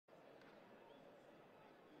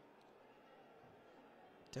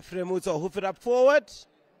Tefremuts will hoof it up forward.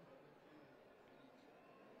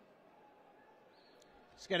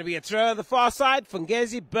 It's going to be a throw on the far side for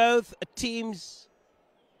Ngezi. Both teams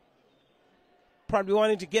probably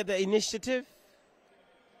wanting to get the initiative,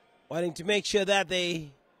 wanting to make sure that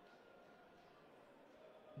they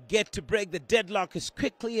get to break the deadlock as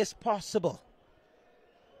quickly as possible.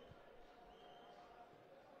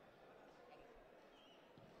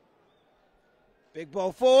 Big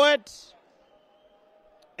ball forward.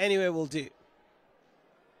 Anyway, will do.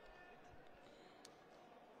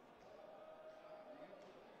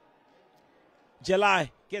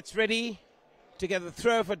 July gets ready to get the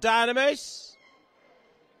throw for Dynamos.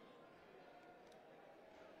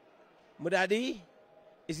 Mudadi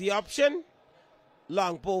is the option.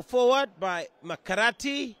 Long ball forward by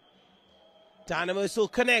Makarati. Dynamos will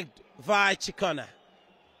connect via Chikona.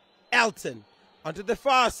 Elton onto the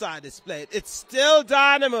far side is played. It's still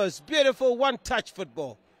Dynamos. Beautiful one-touch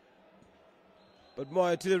football. But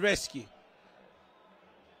Moyo to the rescue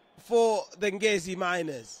for the Ngezi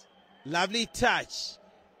Miners. Lovely touch.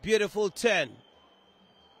 Beautiful turn.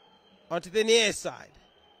 Onto the near side.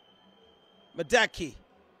 Madaki.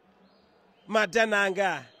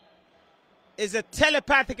 Madananga. Is a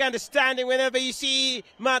telepathic understanding whenever you see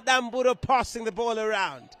Madamburo passing the ball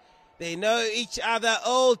around. They know each other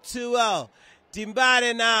all too well.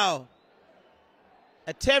 Dimbare now.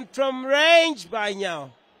 Attempt from range by Nyao.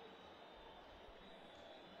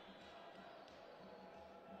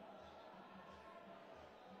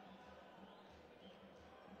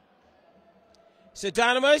 So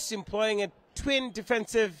Dynamos employing a twin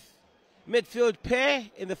defensive midfield pair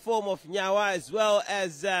in the form of Nyawa as well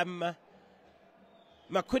as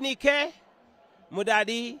Makunike,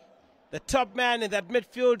 Mudadi, the top man in that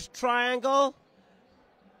midfield triangle.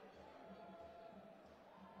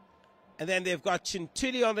 And then they've got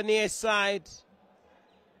Chintuli on the near side,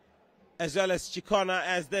 as well as Chikona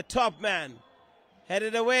as the top man.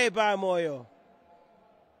 Headed away by Moyo.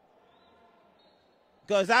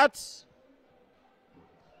 Goes out.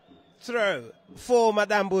 Throw for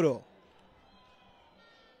Madamburo.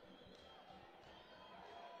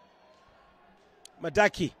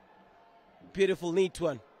 Madaki. Beautiful, neat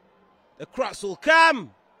one. The cross will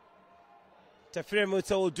come.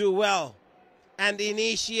 Tafremuta will do well and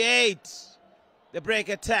initiate the break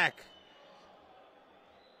attack.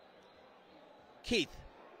 Keith.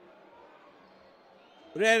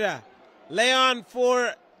 Rera. Leon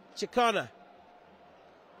for Chikona.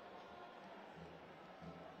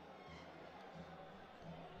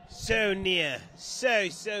 So near, so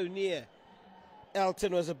near.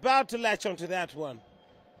 Elton was about to latch onto that one.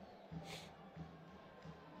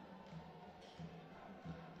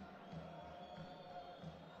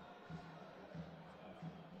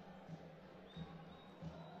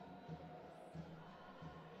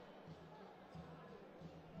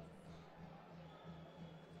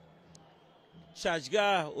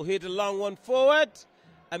 Shajgar will hit a long one forward.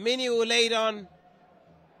 Amini will lay it on.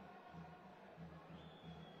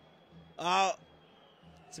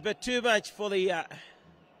 It's a bit too much for the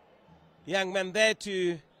young man there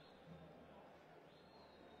to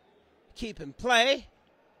keep in play.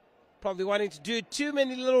 Probably wanting to do too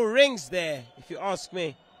many little rings there, if you ask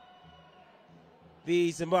me.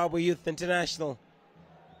 The Zimbabwe Youth International.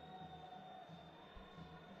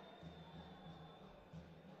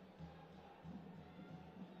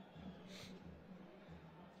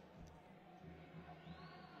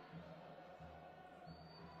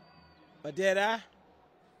 Madera.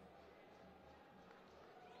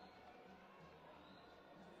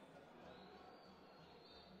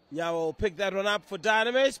 Nyawa will pick that one up for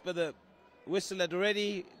Dynamos, but the whistle had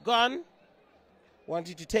already gone.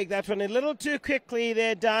 Wanted to take that one a little too quickly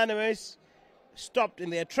there. Dynamos stopped in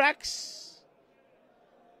their tracks.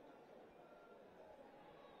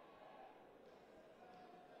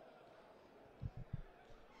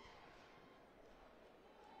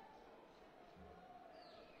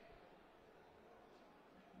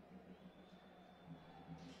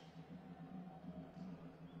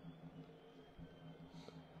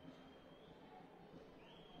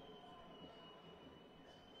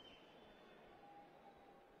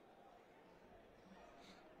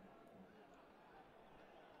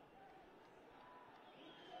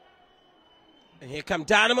 And here come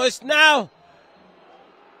Dynamos now.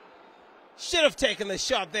 Should have taken the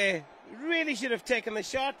shot there. Really should have taken the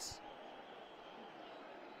shot.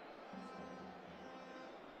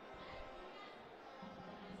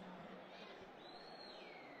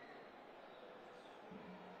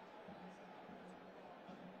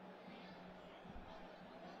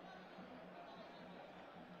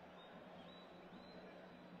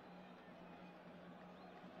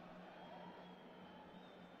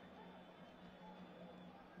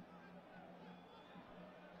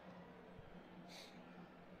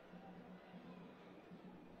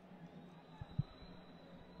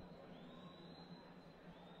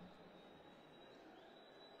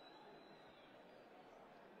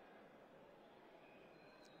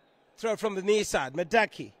 Throw from the near side.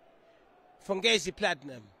 Madaki. Ngezi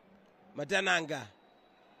Platinum. Madananga.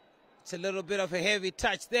 It's a little bit of a heavy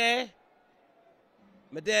touch there.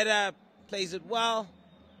 Madera plays it well.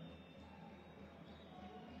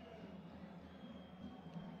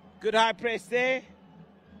 Good high press there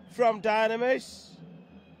from Dynamos.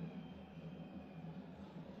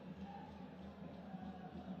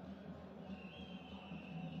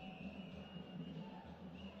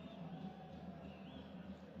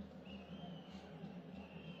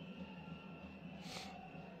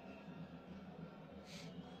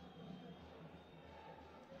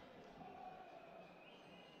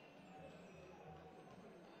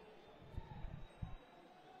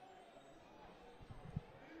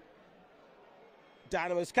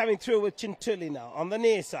 Dynamos coming through with Chintuli now on the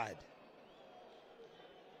near side.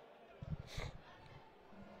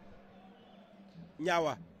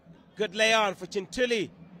 Nyawa. Good lay on for Chintuli.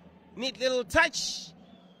 Neat little touch,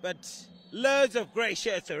 but loads of grey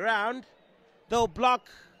shirts around. They'll block.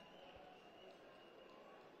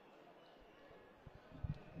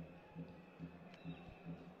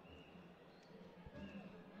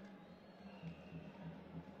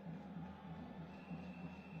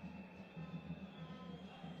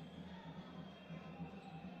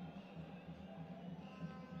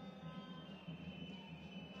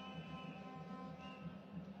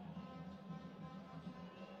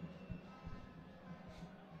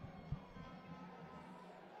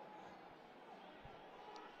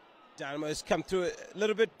 Dynamos come through a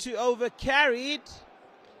little bit too over carried.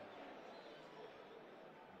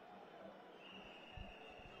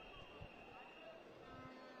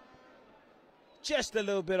 Just a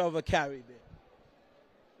little bit over carried there.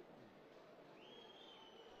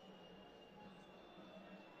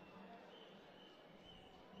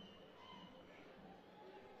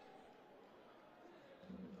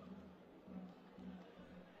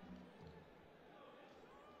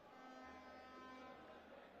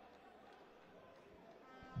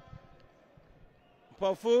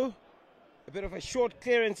 Pofu, a bit of a short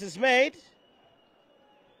clearance is made.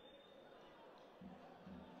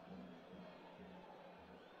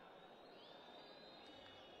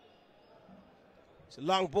 It's a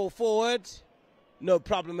long ball forward. No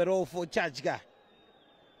problem at all for Chajga.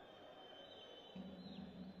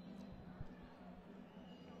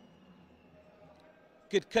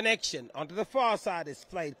 Good connection. Onto the far side is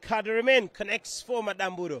played. Kadarimin connects for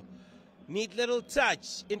Madamburo. Neat little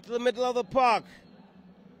touch into the middle of the park.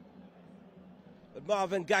 But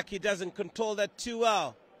Marvin Gaki doesn't control that too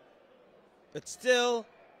well. But still,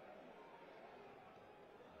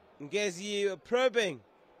 Ngezi probing.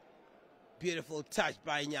 Beautiful touch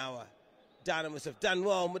by Nyawa. Dynamos have done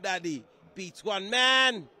well. Mudadi beats one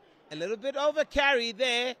man. A little bit over carry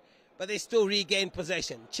there, but they still regain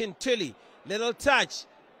possession. Chintuli, little touch.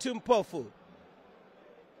 Tumpofu.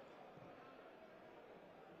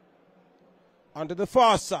 Onto the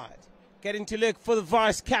far side. Getting to look for the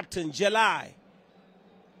vice captain, July.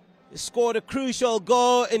 He scored a crucial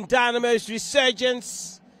goal in Dynamo's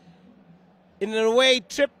resurgence in an away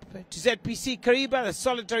trip to ZPC Kariba, a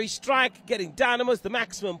solitary strike, getting Dynamos the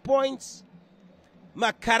maximum points.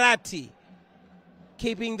 Makarati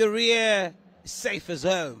keeping the rear safe as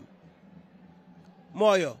home.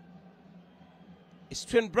 Moyo, his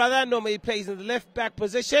twin brother, normally plays in the left back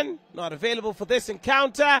position, not available for this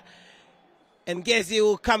encounter. And Ngezi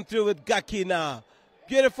will come through with Gaki now.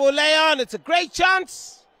 Beautiful lay on, it's a great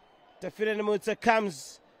chance. Tafire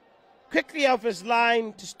comes quickly off his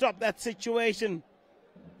line to stop that situation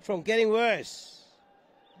from getting worse.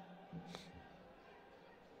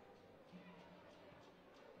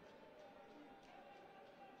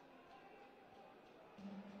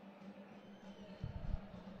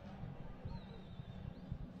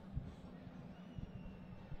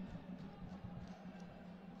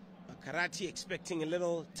 Karati expecting a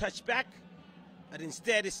little touchback, but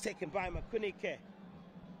instead it's taken by Makunike.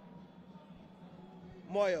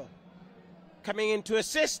 Moyo coming in to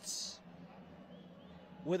assist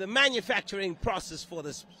with a manufacturing process for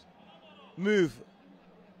this move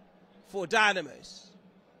for Dynamos.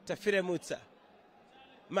 Tafire Mutsa,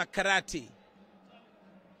 Makarati,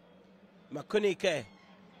 Makunike.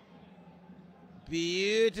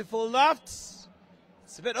 Beautiful lofts.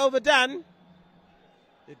 It's a bit overdone.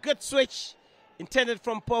 A good switch intended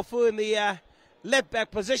from Pofu in the left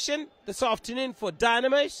back position this afternoon for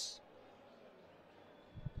Dynamos.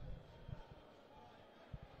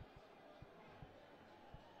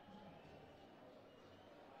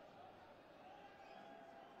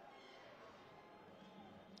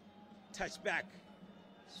 Touch back.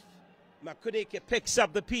 Makunike picks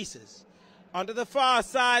up the pieces. Onto the far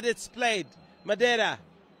side it's played. Madera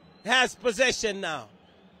has possession now.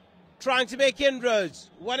 Trying to make inroads.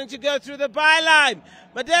 Wanting to go through the byline.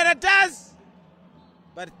 Madeira does.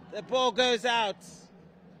 But the ball goes out.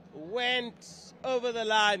 Went over the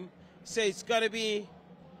line. So it's got to be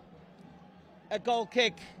a goal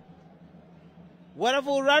kick.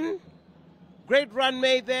 Wonderful run. Great run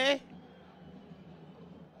made there.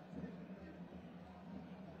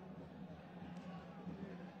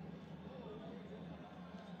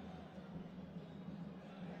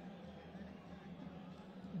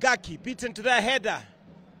 Gaki beaten to the header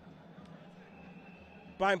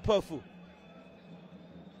by Mpofu.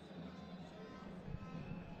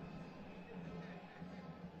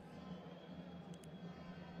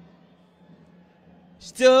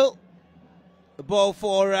 Still the ball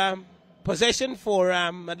for possession for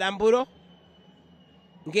Madamburo.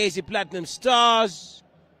 Ngezi Platinum Stars.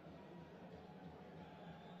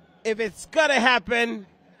 If it's got to happen,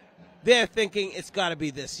 they're thinking it's got to be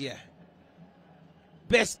this year.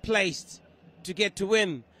 Best placed to get to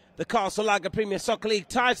win the Castle Lager Premier Soccer League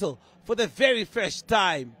title for the very first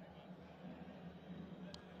time.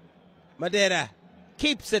 Madeira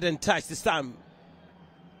keeps it in touch this time,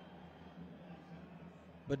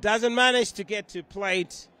 but doesn't manage to get to play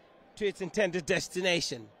it to its intended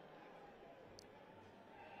destination.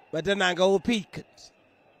 But Dananga will peek it.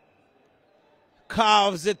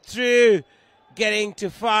 Carves it through, getting to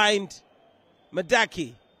find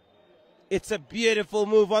Madaki. It's a beautiful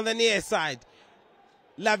move on the near side.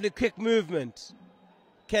 Lovely quick movement.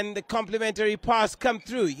 Can the complimentary pass come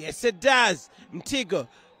through? Yes, it does. Mtigo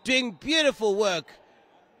doing beautiful work.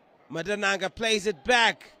 Madananga plays it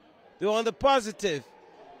back. They're on the positive.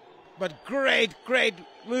 But great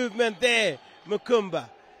movement there. Mukumba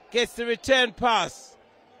gets the return pass.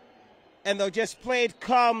 And they'll just play it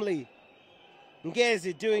calmly.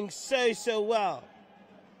 Ngezi doing so well.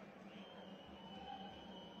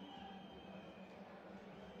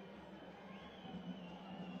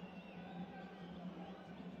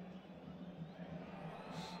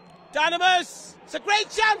 Dynamos, it's a great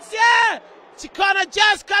chance here. Chikana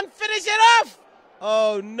just can't finish it off.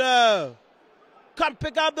 Oh no. Can't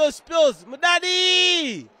pick up those spills.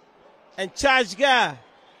 Mudadi. And Chajga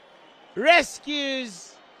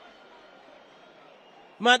rescues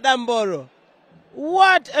Madamboro.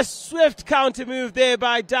 What a swift counter move there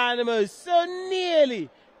by Dynamos. So nearly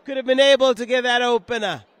could have been able to get that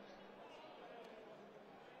opener.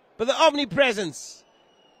 But the omnipresence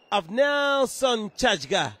of Nelson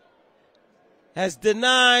Chajga has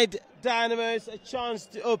denied Dynamos a chance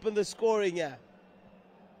to open the scoring here.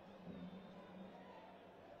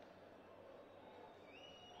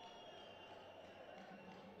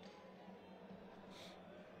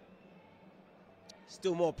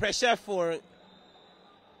 Still more pressure for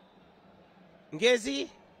Ngezi,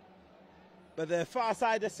 but the far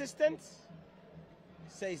side assistant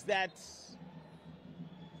says that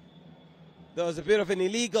there was a bit of an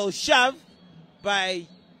illegal shove by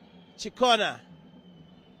Chikona.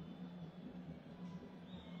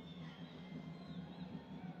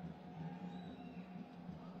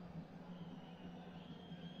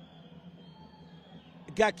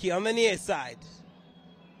 Gaki on the near side.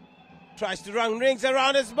 Tries to run rings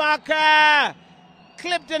around his marker.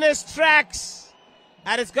 Clipped in his tracks.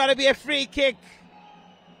 And it's got to be a free kick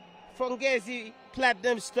for Ngezi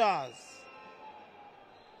Platinum Stars.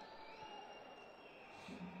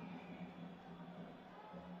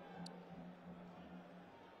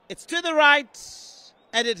 It's to the right,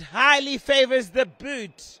 and it highly favors the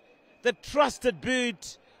boot, the trusted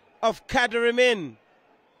boot of Kadarimin.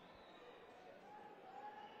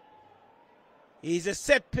 He's a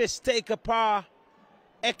set-piece taker par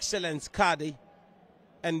excellence, Kadi,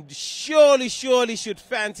 and surely should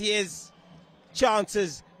fancy his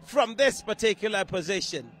chances from this particular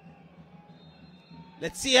position.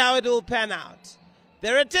 Let's see how it will pan out.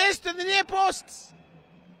 There it is to the near post.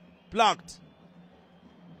 Blocked.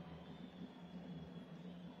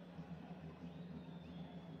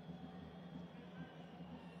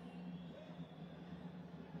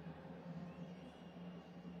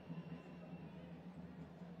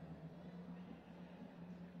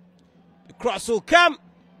 Cross will come.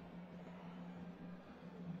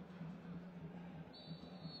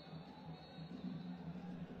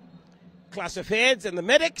 Class of heads and the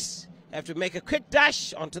medics have to make a quick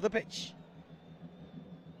dash onto the pitch.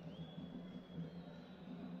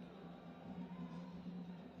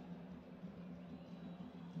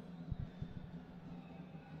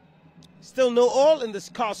 Still no all in this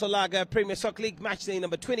Castle Lager Premier Soccer League Matchday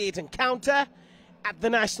number 28 encounter at the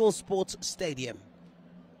National Sports Stadium.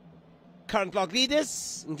 Current log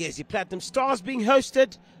leaders, Ngezi Platinum Stars being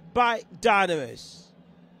hosted by Dynamos.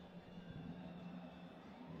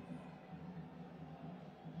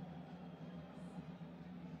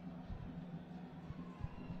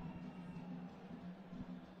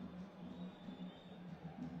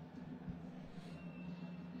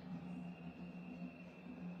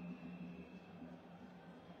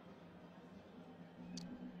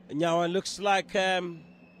 Nyawa looks like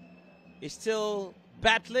he's still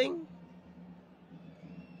battling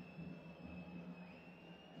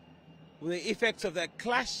with the effects of that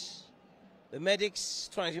clash. The medics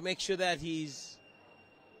trying to make sure that he's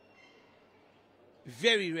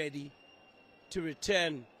very ready to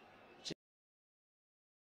return.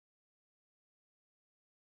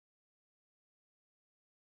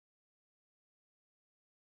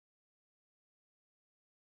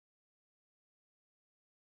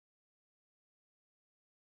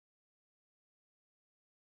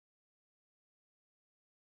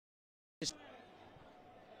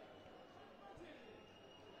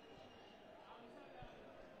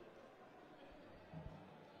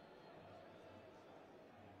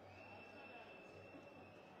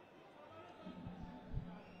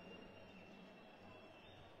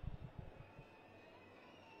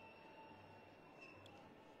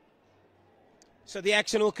 So the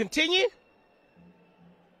action will continue.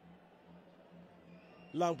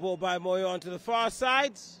 Long ball by Moyo onto the far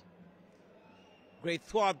side. Great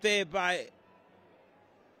thwart there by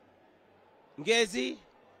Ngezi.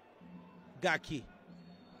 Gaki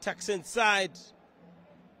tucks inside.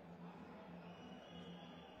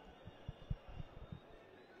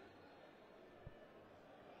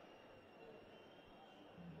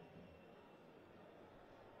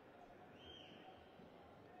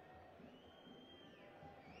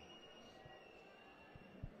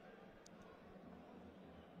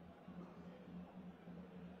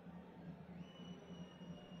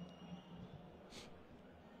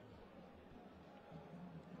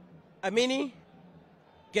 Amini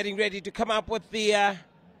getting ready to come up with the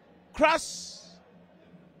cross.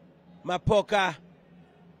 Mapoka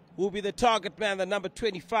will be the target man, the number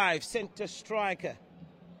 25 center striker.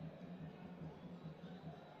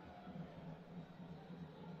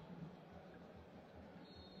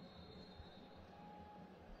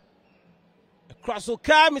 A cross will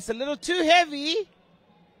come. It's a little too heavy,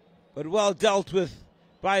 but well dealt with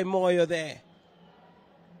by Moyo there.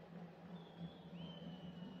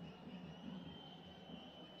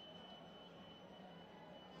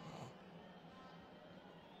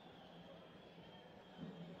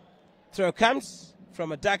 Throw comes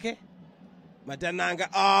from Adake. Madananga.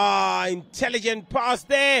 Ah, intelligent pass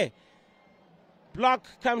there. Block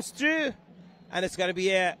comes through, and it's going to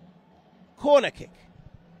be a corner kick.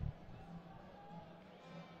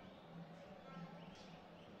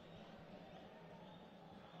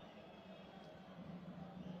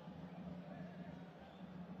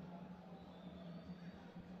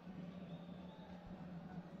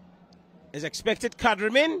 As expected,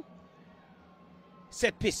 Kadramin,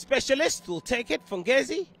 set piece specialist, will take it from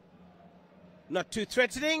Ngezi. Not too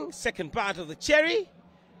threatening. Second part of the cherry.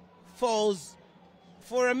 Falls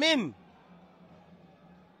for a min.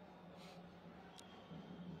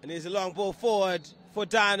 And here's a long ball forward for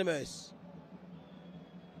Dynamos.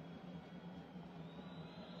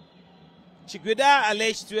 Chiguda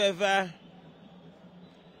alleged to have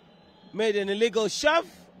made an illegal shove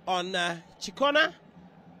on Chikona.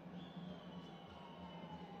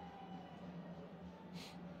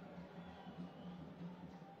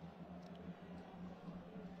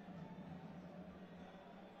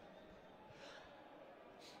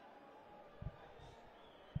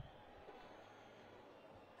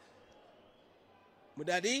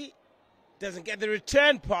 Mudadi doesn't get the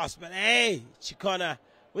return pass, but hey, Chikona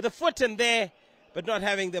with a foot in there, but not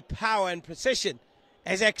having the power and precision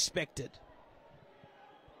as expected.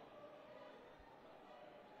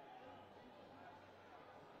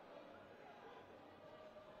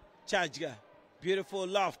 Chajga, beautiful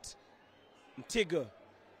loft. Ntigo,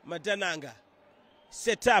 Madananga,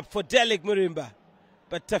 set up for Delik Murimba,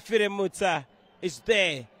 but Tafire Mutsa is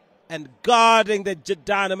there and guarding the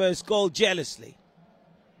Dynamos goal jealously.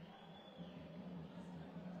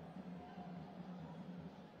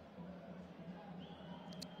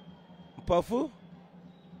 Pofu,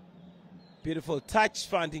 beautiful touch,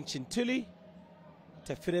 finding Chintuli.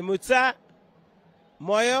 Tafire Mutsa,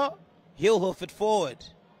 Moyo, he'll hoof it forward,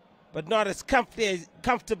 but not as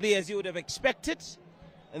comfortably as you would have expected,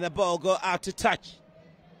 and the ball go out to touch.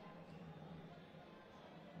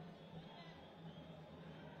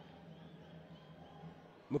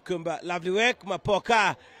 Mukumba, lovely work.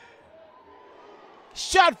 Mapoka,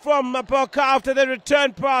 shot from Mapoka after the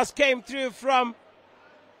return pass came through from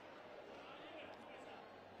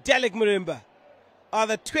Delik Murimba. Are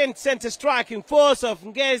the twin center striking force of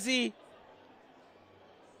Ngezi.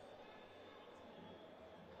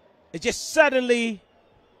 It just suddenly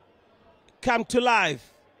come to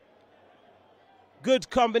life. Good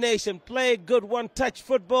combination play, good one-touch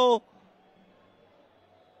football.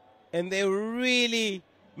 And they really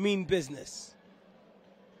mean business.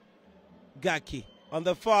 Gaki on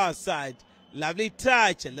the far side. Lovely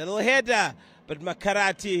touch, a little header, but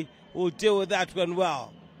Makarati will deal with that one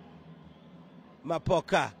well.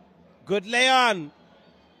 Mapoka, good lay on.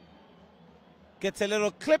 Gets a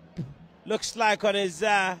little clip, looks like on his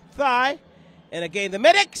thigh. And again, the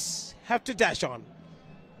medics have to dash on.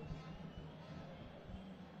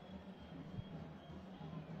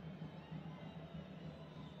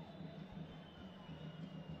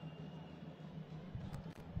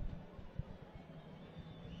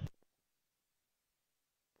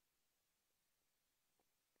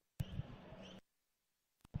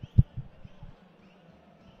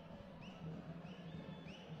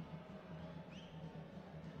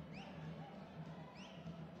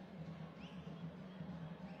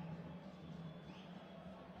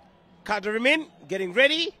 Kadrimin getting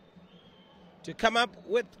ready to come up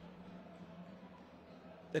with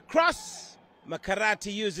the cross.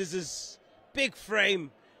 Makarati uses his big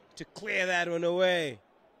frame to clear that one away.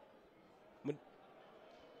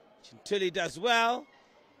 Chintuli does well.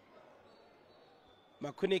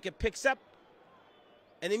 Makunike picks up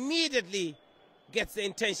and immediately gets the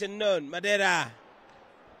intention known. Madera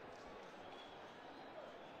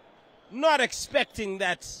not expecting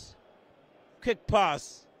that quick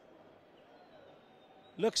pass.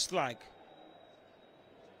 Looks like.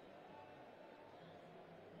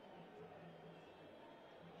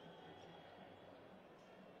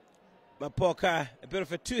 Mapoka, a bit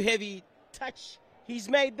of a too heavy touch he's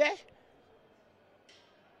made there.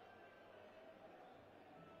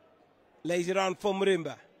 Lays it on for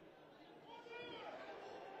Murimba.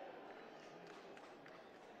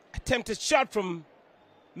 Attempted shot from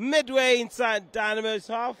midway inside Dynamos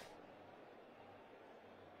half.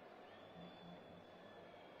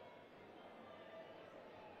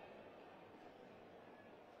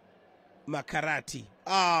 Makarati.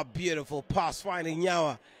 Ah, beautiful pass finding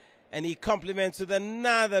Nyawa. And he complements with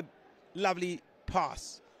another lovely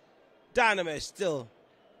pass. Dynamo still.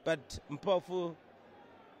 But Mpofu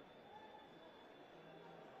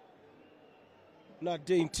not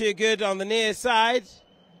doing too good on the near side.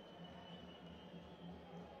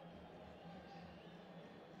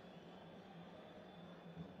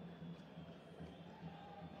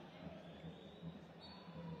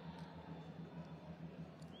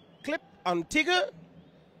 Clip on Tiger.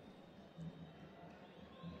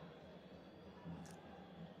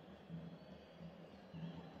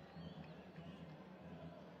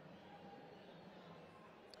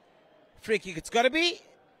 Free kick it's got to be.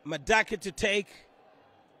 Madaka to take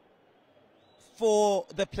for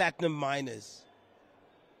the Platinum Miners.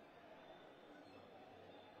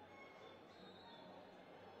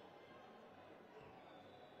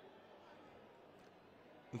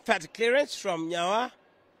 Emphatic clearance from Nyawa.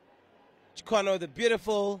 Chikono, the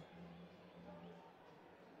beautiful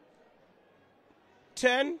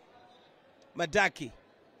turn. Madaki,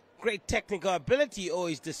 great technical ability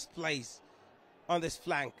always displays on this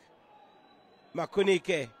flank.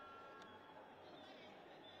 Makunike.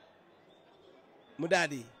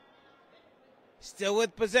 Mudadi. Still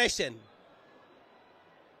with possession.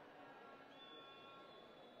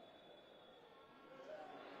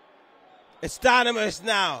 It's Dynamos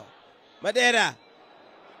now. Madeira.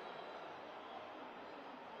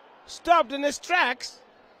 Stopped in his tracks.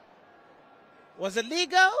 Was it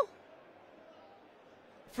legal?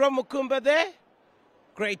 From Mukumba there.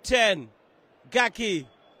 Great turn. Gaki.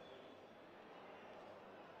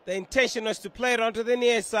 The intention was to play it onto the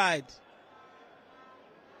near side.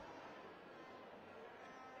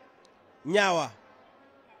 Nyawa.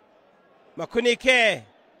 Makunike.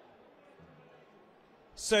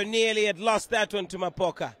 So nearly had lost that one to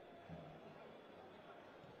Mapoka.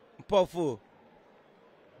 Mpofu.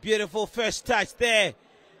 Beautiful first touch there.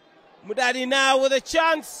 Mudadi now with a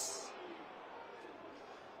chance.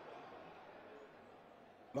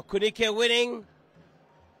 Makunike winning.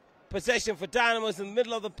 Possession for Dynamos in the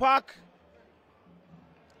middle of the park.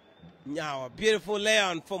 Now a beautiful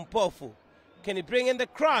lay-on from Mpofu. Can he bring in the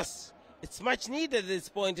cross? It's much needed at this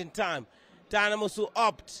point in time. Dynamos will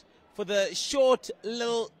opt for the short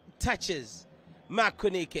little touches.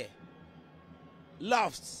 Makunike.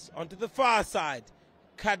 Lofts onto the far side.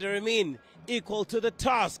 Kadaramin equal to the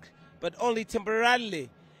task, but only temporarily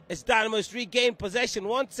as Dynamos regain possession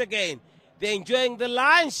once again. They're enjoying the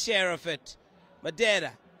lion's share of it.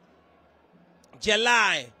 Madeira.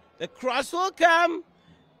 July. The cross will come,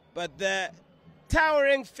 but the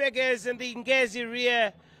towering figures in the Ngezi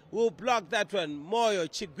rear will block that one. Moyo,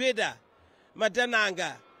 Chiguida,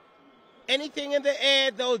 Madananga. Anything in the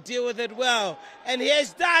air, they'll deal with it well. And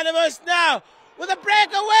here's Dynamos now with a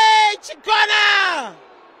breakaway. Chikona!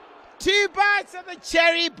 2 bites of the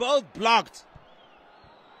cherry, both blocked.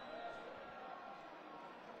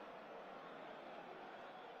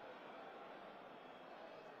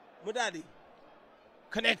 Mudadi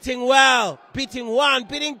connecting well, beating 1,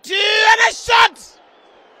 beating 2, and a shot!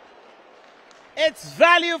 It's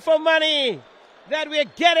value for money that we're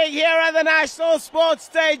getting here at the National Sports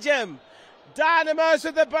Stadium. Dynamos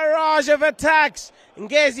with a barrage of attacks.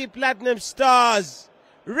 Ngezi Platinum Stars,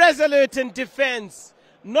 resolute in defense,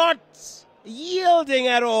 not yielding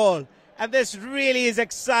at all. And this really is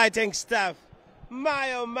exciting stuff.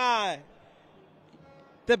 My oh my.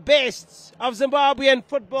 The best of Zimbabwean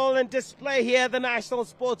football and display here at the National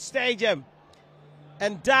Sports Stadium.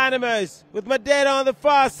 And Dynamos with Madera on the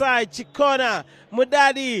far side, Chikona,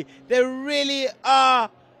 Mudadi, they really are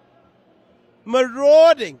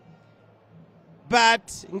marauding. But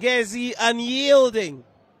Ngezi unyielding.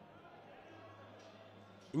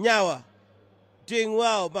 Nyawa doing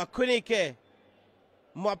well. Makunike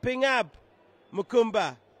mopping up.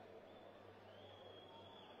 Mukumba.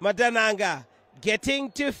 Madananga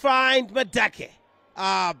getting to find Madake.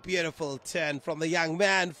 Ah, beautiful turn from the young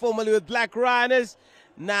man, formerly with Black Rhinos,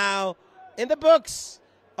 now in the books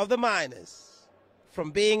of the miners.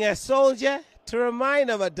 From being a soldier to a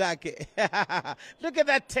miner, Madake. Look at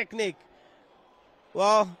that technique.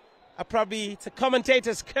 Well, it's a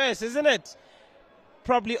commentator's curse, isn't it?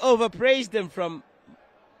 Probably overpraised him from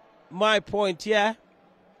my point, yeah.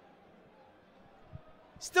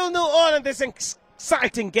 Still no all in this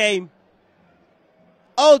exciting game.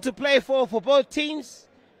 All to play for both teams.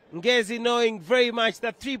 Ngezi knowing very much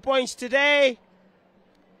that 3 points today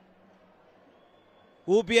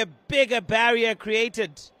will be a bigger barrier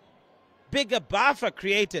created, bigger buffer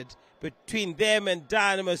created between them and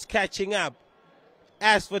Dynamos catching up.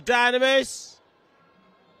 As for Dynamos,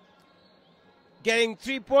 getting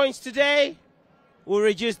 3 points today will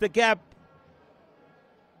reduce the gap.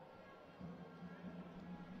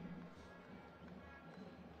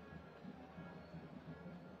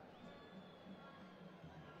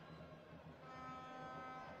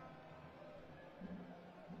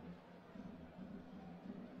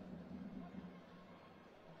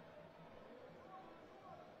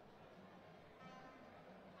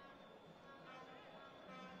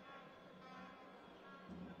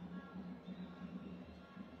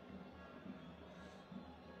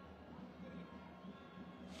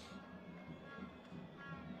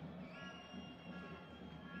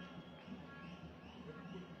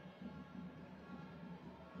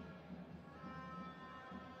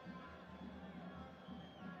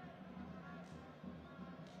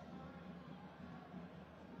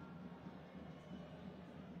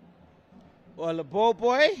 Well, a ball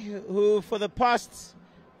boy who for the past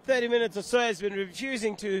 30 minutes or so has been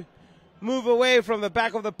refusing to move away from the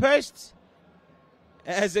back of the post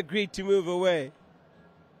has agreed to move away.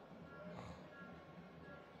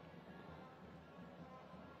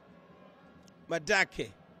 Madake,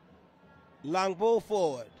 long ball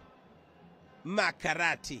forward.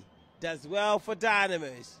 Makarati does well for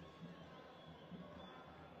Dynamos.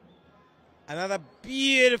 Another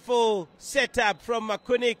beautiful setup from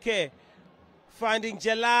Makunike. Finding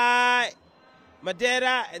July,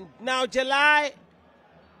 Madera, and now July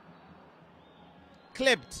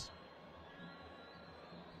clipped.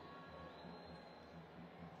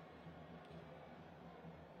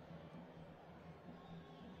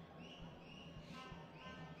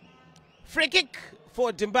 Free kick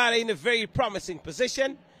for Dimbale in a very promising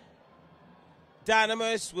position.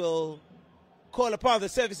 Dynamos will call upon the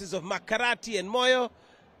services of Makarati and Moyo,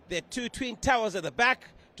 their 2 twin towers at the back,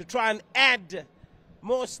 to try and add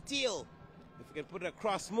more steel, if we can put it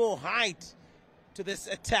across, more height to this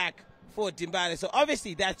attack for Dimbale. So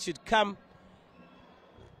obviously that should come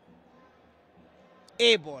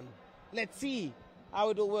airborne. Let's see how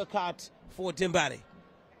it will work out for Dimbale.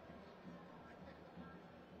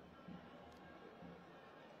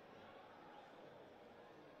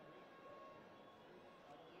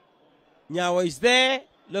 Nyawa is there,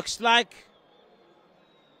 looks like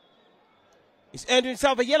he's earned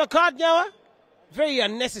himself a yellow card, Nyawa. Very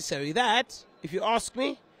unnecessary that, if you ask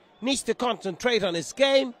me. Needs to concentrate on his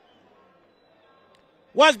game.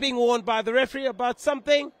 Was being warned by the referee about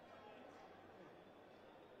something.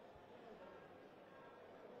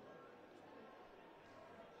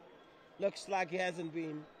 Looks like he hasn't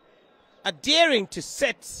been adhering to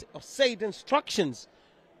sets or said instructions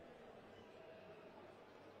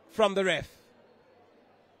from the ref.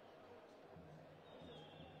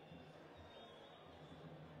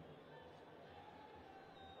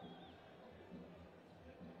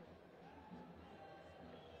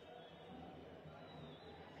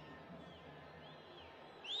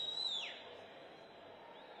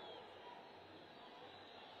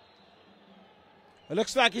 It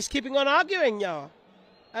looks like he's keeping on arguing now.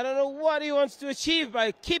 I don't know what he wants to achieve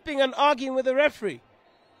by keeping on arguing with the referee.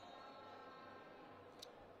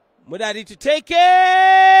 Mudadi to take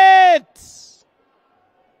it.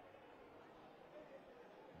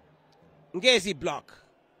 Ngezi block.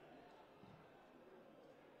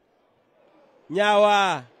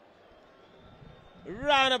 Nyawa.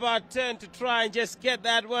 Roundabout turn to try and just get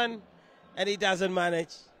that one. And he doesn't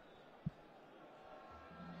manage.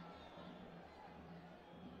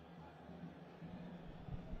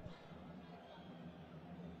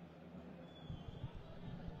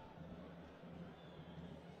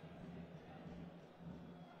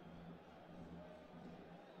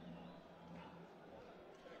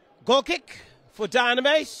 Goal kick for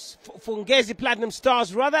Dynamos, for Ngezi Platinum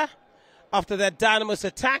Stars rather, after that Dynamos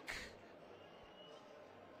attack.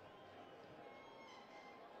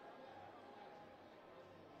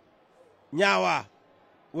 Nyawa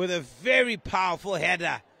with a very powerful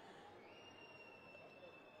header.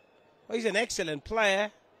 Oh, he's an excellent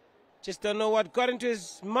player. Just don't know what got into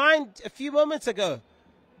his mind a few moments ago.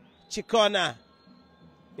 Chikona.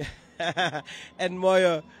 And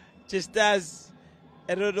Moyo just does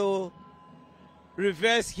a little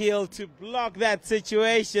reverse heel to block that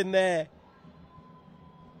situation there.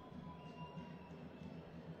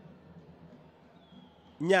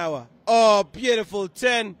 Nyawa. Oh, beautiful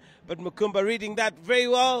turn. But Mukumba reading that very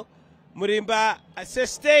well. Murimba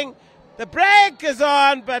assisting. The break is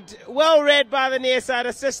on, but well read by the near side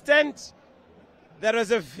assistant. That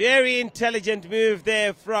was a very intelligent move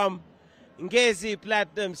there from Ngezi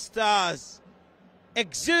Platinum Stars,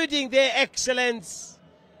 exuding their excellence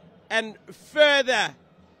and further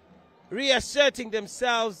reasserting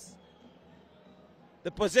themselves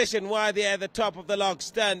the position while they're at the top of the log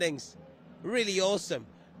standings. Really awesome.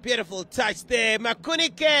 Beautiful touch there,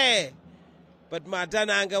 Makunike. But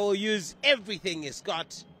Madananga will use everything he's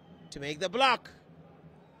got to make the block.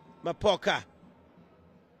 Mapoka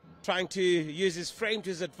trying to use his frame to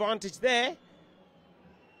his advantage there.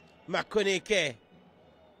 Makunike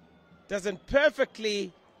doesn't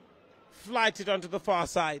perfectly flight it onto the far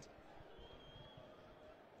side.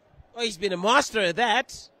 Oh, he's been a master at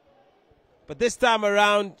that. But this time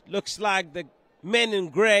around, looks like the men in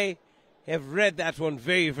grey have read that one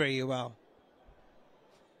very, very well.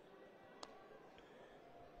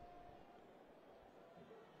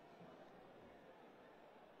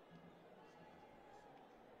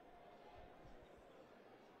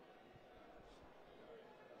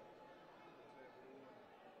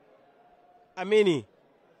 Amini.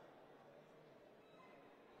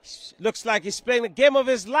 Looks like he's playing the game of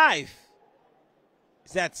his life.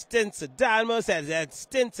 He's had stints at Dynamos, has had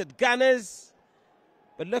stints at Gunners.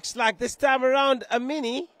 But looks like this time around,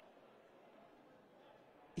 Amini,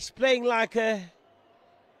 he's playing like a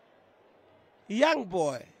young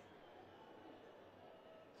boy.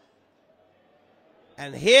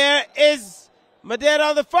 And here is Madeira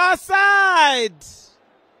on the far side.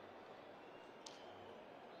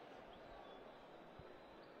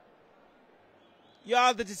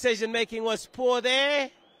 Yeah, the decision making was poor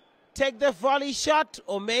there. Take the volley shot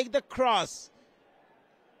or make the cross.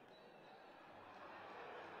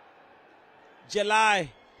 July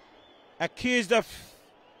accused of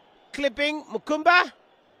clipping Mukumba.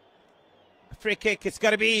 Free kick, it's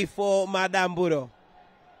got to be for Madame Buro.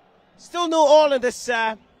 Still no all in this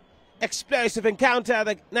explosive encounter at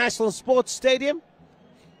the National Sports Stadium.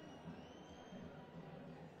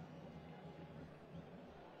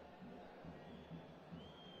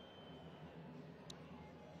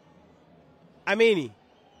 Amini.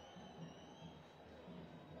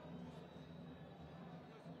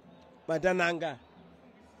 Madananga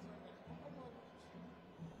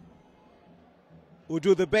will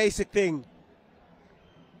do the basic thing.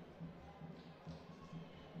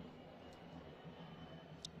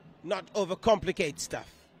 Not overcomplicate stuff.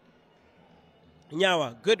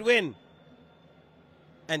 Nyawa, good win.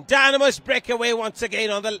 And Dynamos break away once again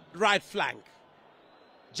on the right flank.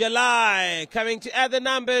 July coming to add the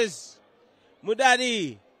numbers.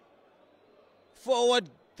 Mudadi, forward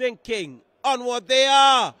thinking, onward they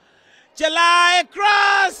are. July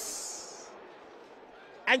across!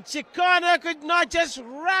 And Chikona could not just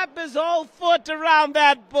wrap his whole foot around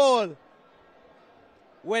that ball.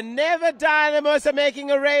 Whenever Dynamos are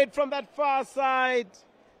making a raid from that far side,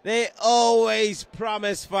 they always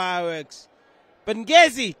promise fireworks. But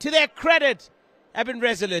Ngezi, to their credit, have been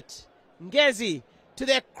resolute. Ngezi, to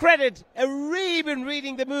their credit, have really been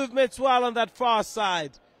reading the movements well on that far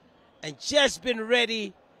side and just been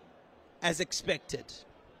ready as expected.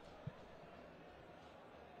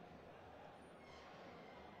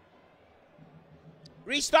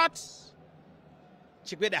 Restart.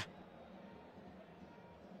 Chigwida.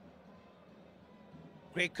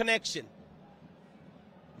 Great connection.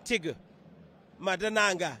 Tigu.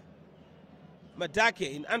 Madananga.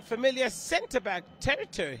 Madake in unfamiliar centre-back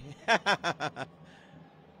territory.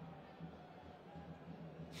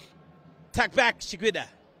 Tuck back, Chigwida.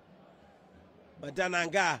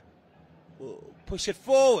 Madananga will push it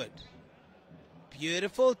forward.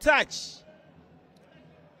 Beautiful touch.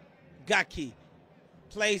 Gaki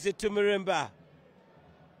plays it to Marimba.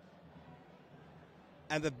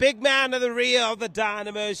 And the big man of the rear of the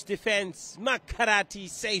Dynamos defense, Makarati,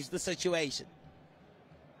 saves the situation.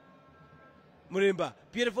 Marimba,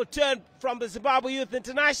 beautiful turn from the Zimbabwe Youth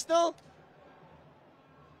International.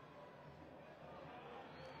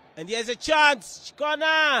 And here's a chance,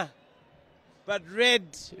 Chikona. But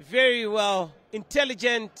read very well.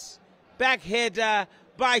 Intelligent back header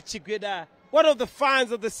by Chigwida. One of the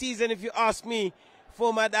finds of the season, if you ask me,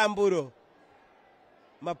 for Madamburo.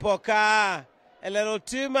 Mapoka, a little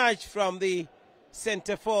too much from the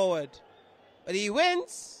center forward. But he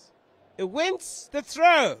wins. He wins the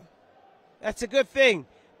throw. That's a good thing.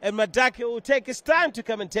 And Madake will take his time to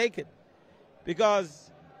come and take it.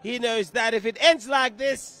 Because he knows that if it ends like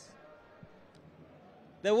this,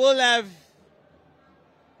 they will have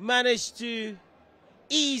managed to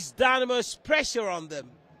ease Dynamos' pressure on them.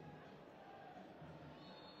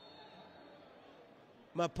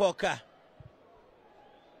 Mapoka.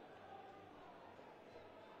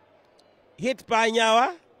 Hit by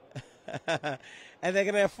Nyawa. And they're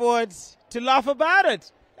going to afford to laugh about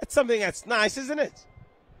it. That's something that's nice, isn't it?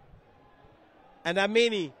 And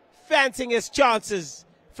Amini fancying his chances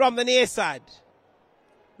from the near side.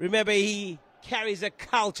 Remember, he carries a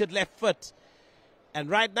cultured left foot. And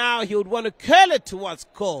right now, he would want to curl it towards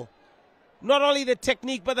Cole. Not only the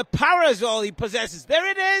technique, but the power as well he possesses. There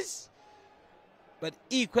it is. But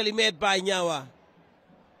equally made by Nyawa.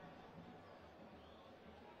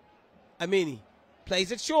 Amini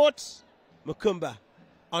plays it short. Mukumba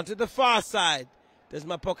onto the far side. Does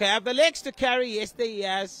Mapoka have the legs to carry? Yes, there he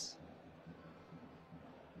has.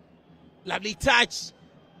 Lovely touch.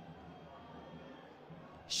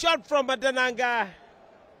 Shot from Madananga.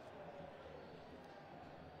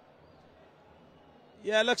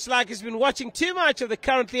 Yeah, looks like he's been watching too much of the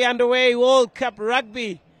currently underway World Cup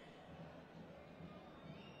rugby.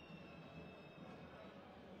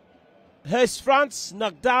 Host France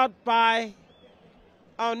knocked out by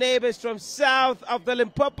our neighbors from south of the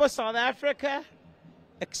Limpopo, South Africa.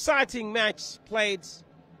 Exciting match played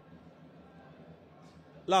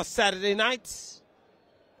last Saturday night.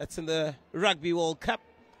 That's in the Rugby World Cup.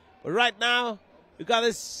 But right now, we've got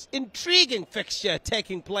this intriguing fixture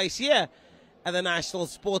taking place here at the National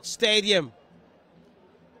Sports Stadium.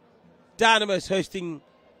 Dynamos hosting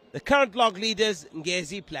the current log leaders,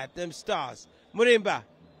 Ngezi Platinum Stars. Murimba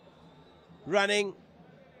running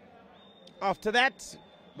after that,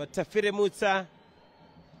 but Tafire Mutsa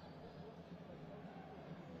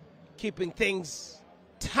keeping things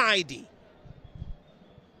tidy.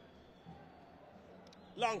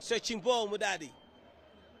 Long searching ball, Mudadi.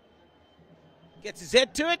 Gets his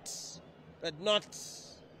head to it, but not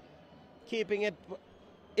keeping it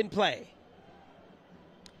in play.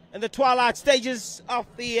 And the twilight stages of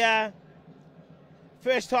the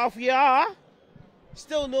first half we are.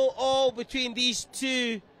 Still no all between these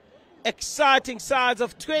two exciting sides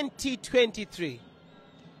of 2023.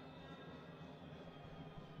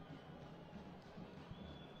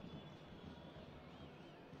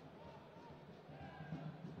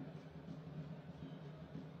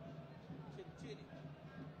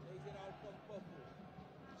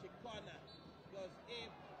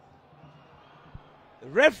 The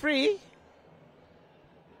referee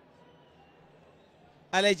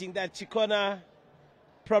alleging that Chikona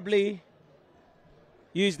probably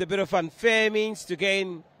used a bit of unfair means to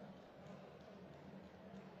gain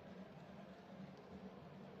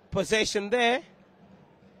possession there.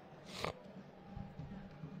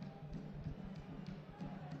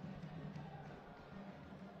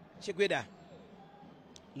 Chigwida.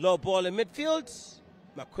 Low ball in midfield.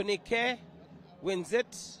 Makunike wins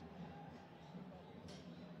it.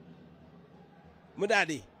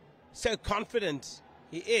 Mudadi, so confident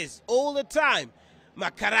he is all the time.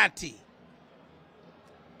 Makarati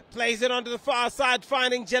plays it onto the far side,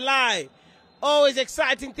 finding July. Always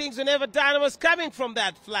exciting things whenever Dynamos coming from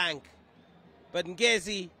that flank. But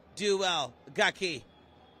Ngezi do well. Gaki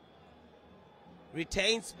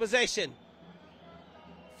retains possession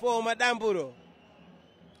for Madamburo.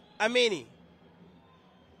 Amini,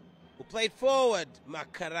 who played forward.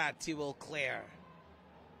 Makarati will clear.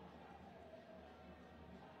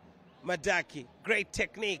 Madaki, great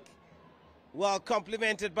technique. Well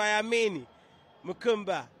complimented by Amini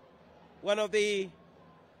Mukumba, one of the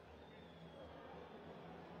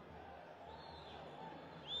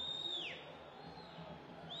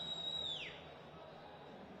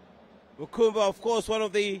Mukumba, of course, one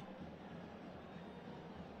of the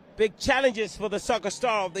big challenges for the Soccer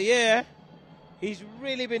Star of the Year. He's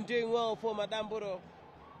really been doing well for Madamburo.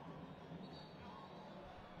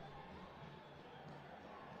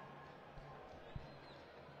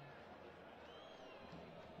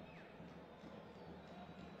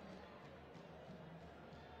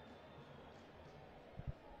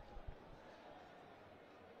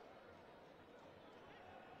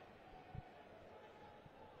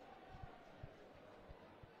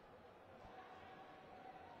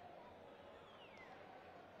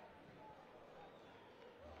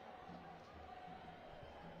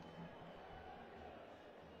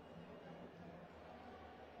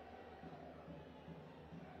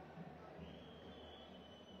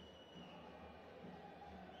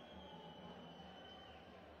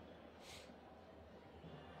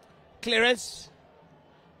 Clearance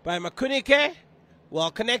by Makunike. Well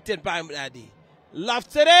connected by Mudadi.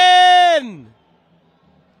 Lofts it in!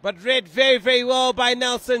 But read very, very well by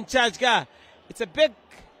Nelson Chajga. It's a big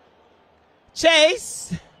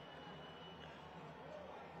chase.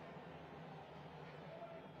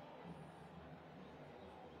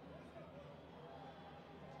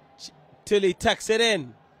 Tuli tucks it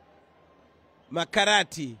in.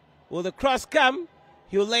 Makarati. Will the cross come?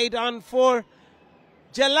 He'll lay down for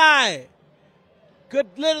July. Good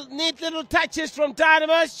little, neat little touches from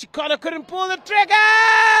Dynamos. Chikona couldn't pull the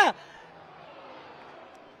trigger.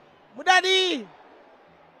 Mudadi.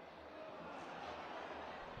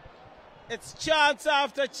 It's chance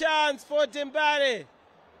after chance for Dimbare.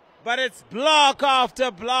 But it's block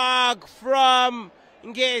after block from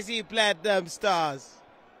Ngezi Platinum Stars.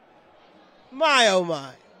 My oh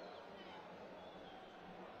my.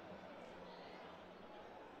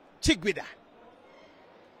 Chigwida.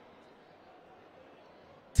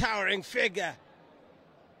 Towering figure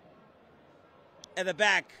at the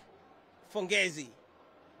back for Ngezi.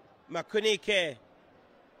 Makunike,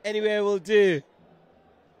 anywhere will do.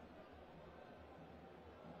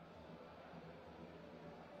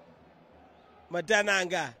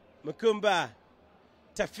 Madananga, Mukumba,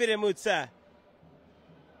 Tafire Mutsa,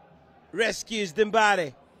 rescues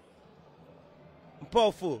Dimbare.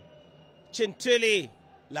 Mpofu, Chintuli,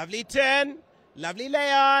 lovely turn, lovely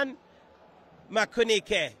lay on.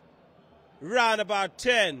 Makunike, roundabout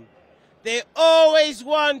turn. They always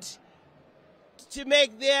want to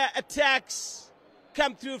make their attacks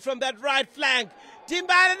come through from that right flank.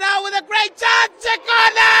 Dimbare now with a great chance.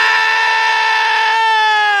 Chikona!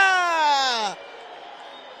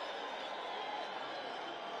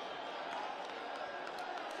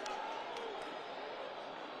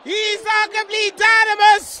 He's arguably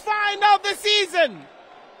Dynamos' find of the season.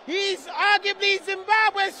 He's arguably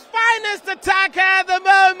Zimbabwe's finest attacker at the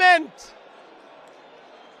moment.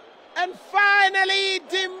 And finally,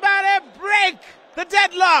 Dimbare break the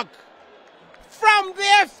deadlock from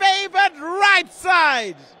their favored right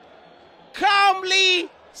side. Calmly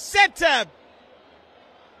set up.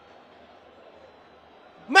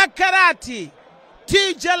 Makarati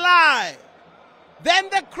to July. Then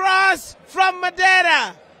the cross from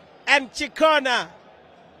Madeira and Chikona.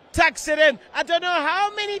 Tucks it in. I don't know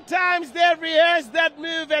how many times they've rehearsed that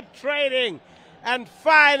move at training. And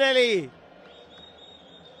finally,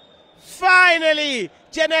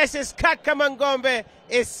 Genesis Kakamangombe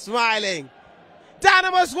is smiling.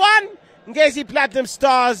 Dynamos 1, Ngezi Platinum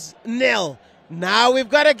Stars 0. Now we've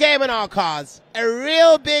got a game in our cards. A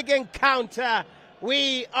real big encounter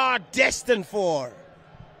we are destined for.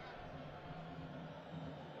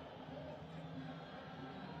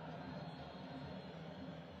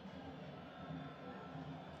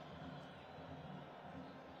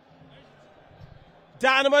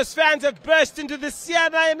 Dynamos fans have burst into the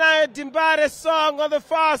Siana Dimbare song on the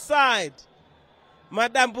far side.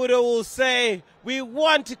 Madame Budo will say, we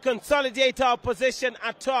want to consolidate our position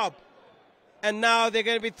at top. And now they're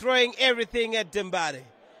going to be throwing everything at Dimbare.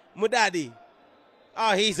 Mudadi.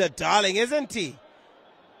 Oh, he's a darling, isn't he?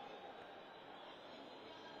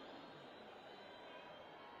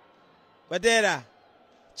 Madeira.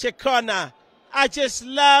 Chikona. I just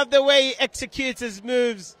love the way he executes his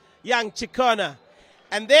moves, young Chikona.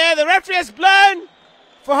 And there the referee has blown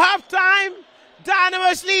for half-time.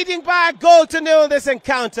 Dynamos leading by a goal to 0 this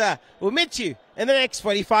encounter. We'll meet you in the next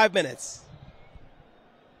 45 minutes.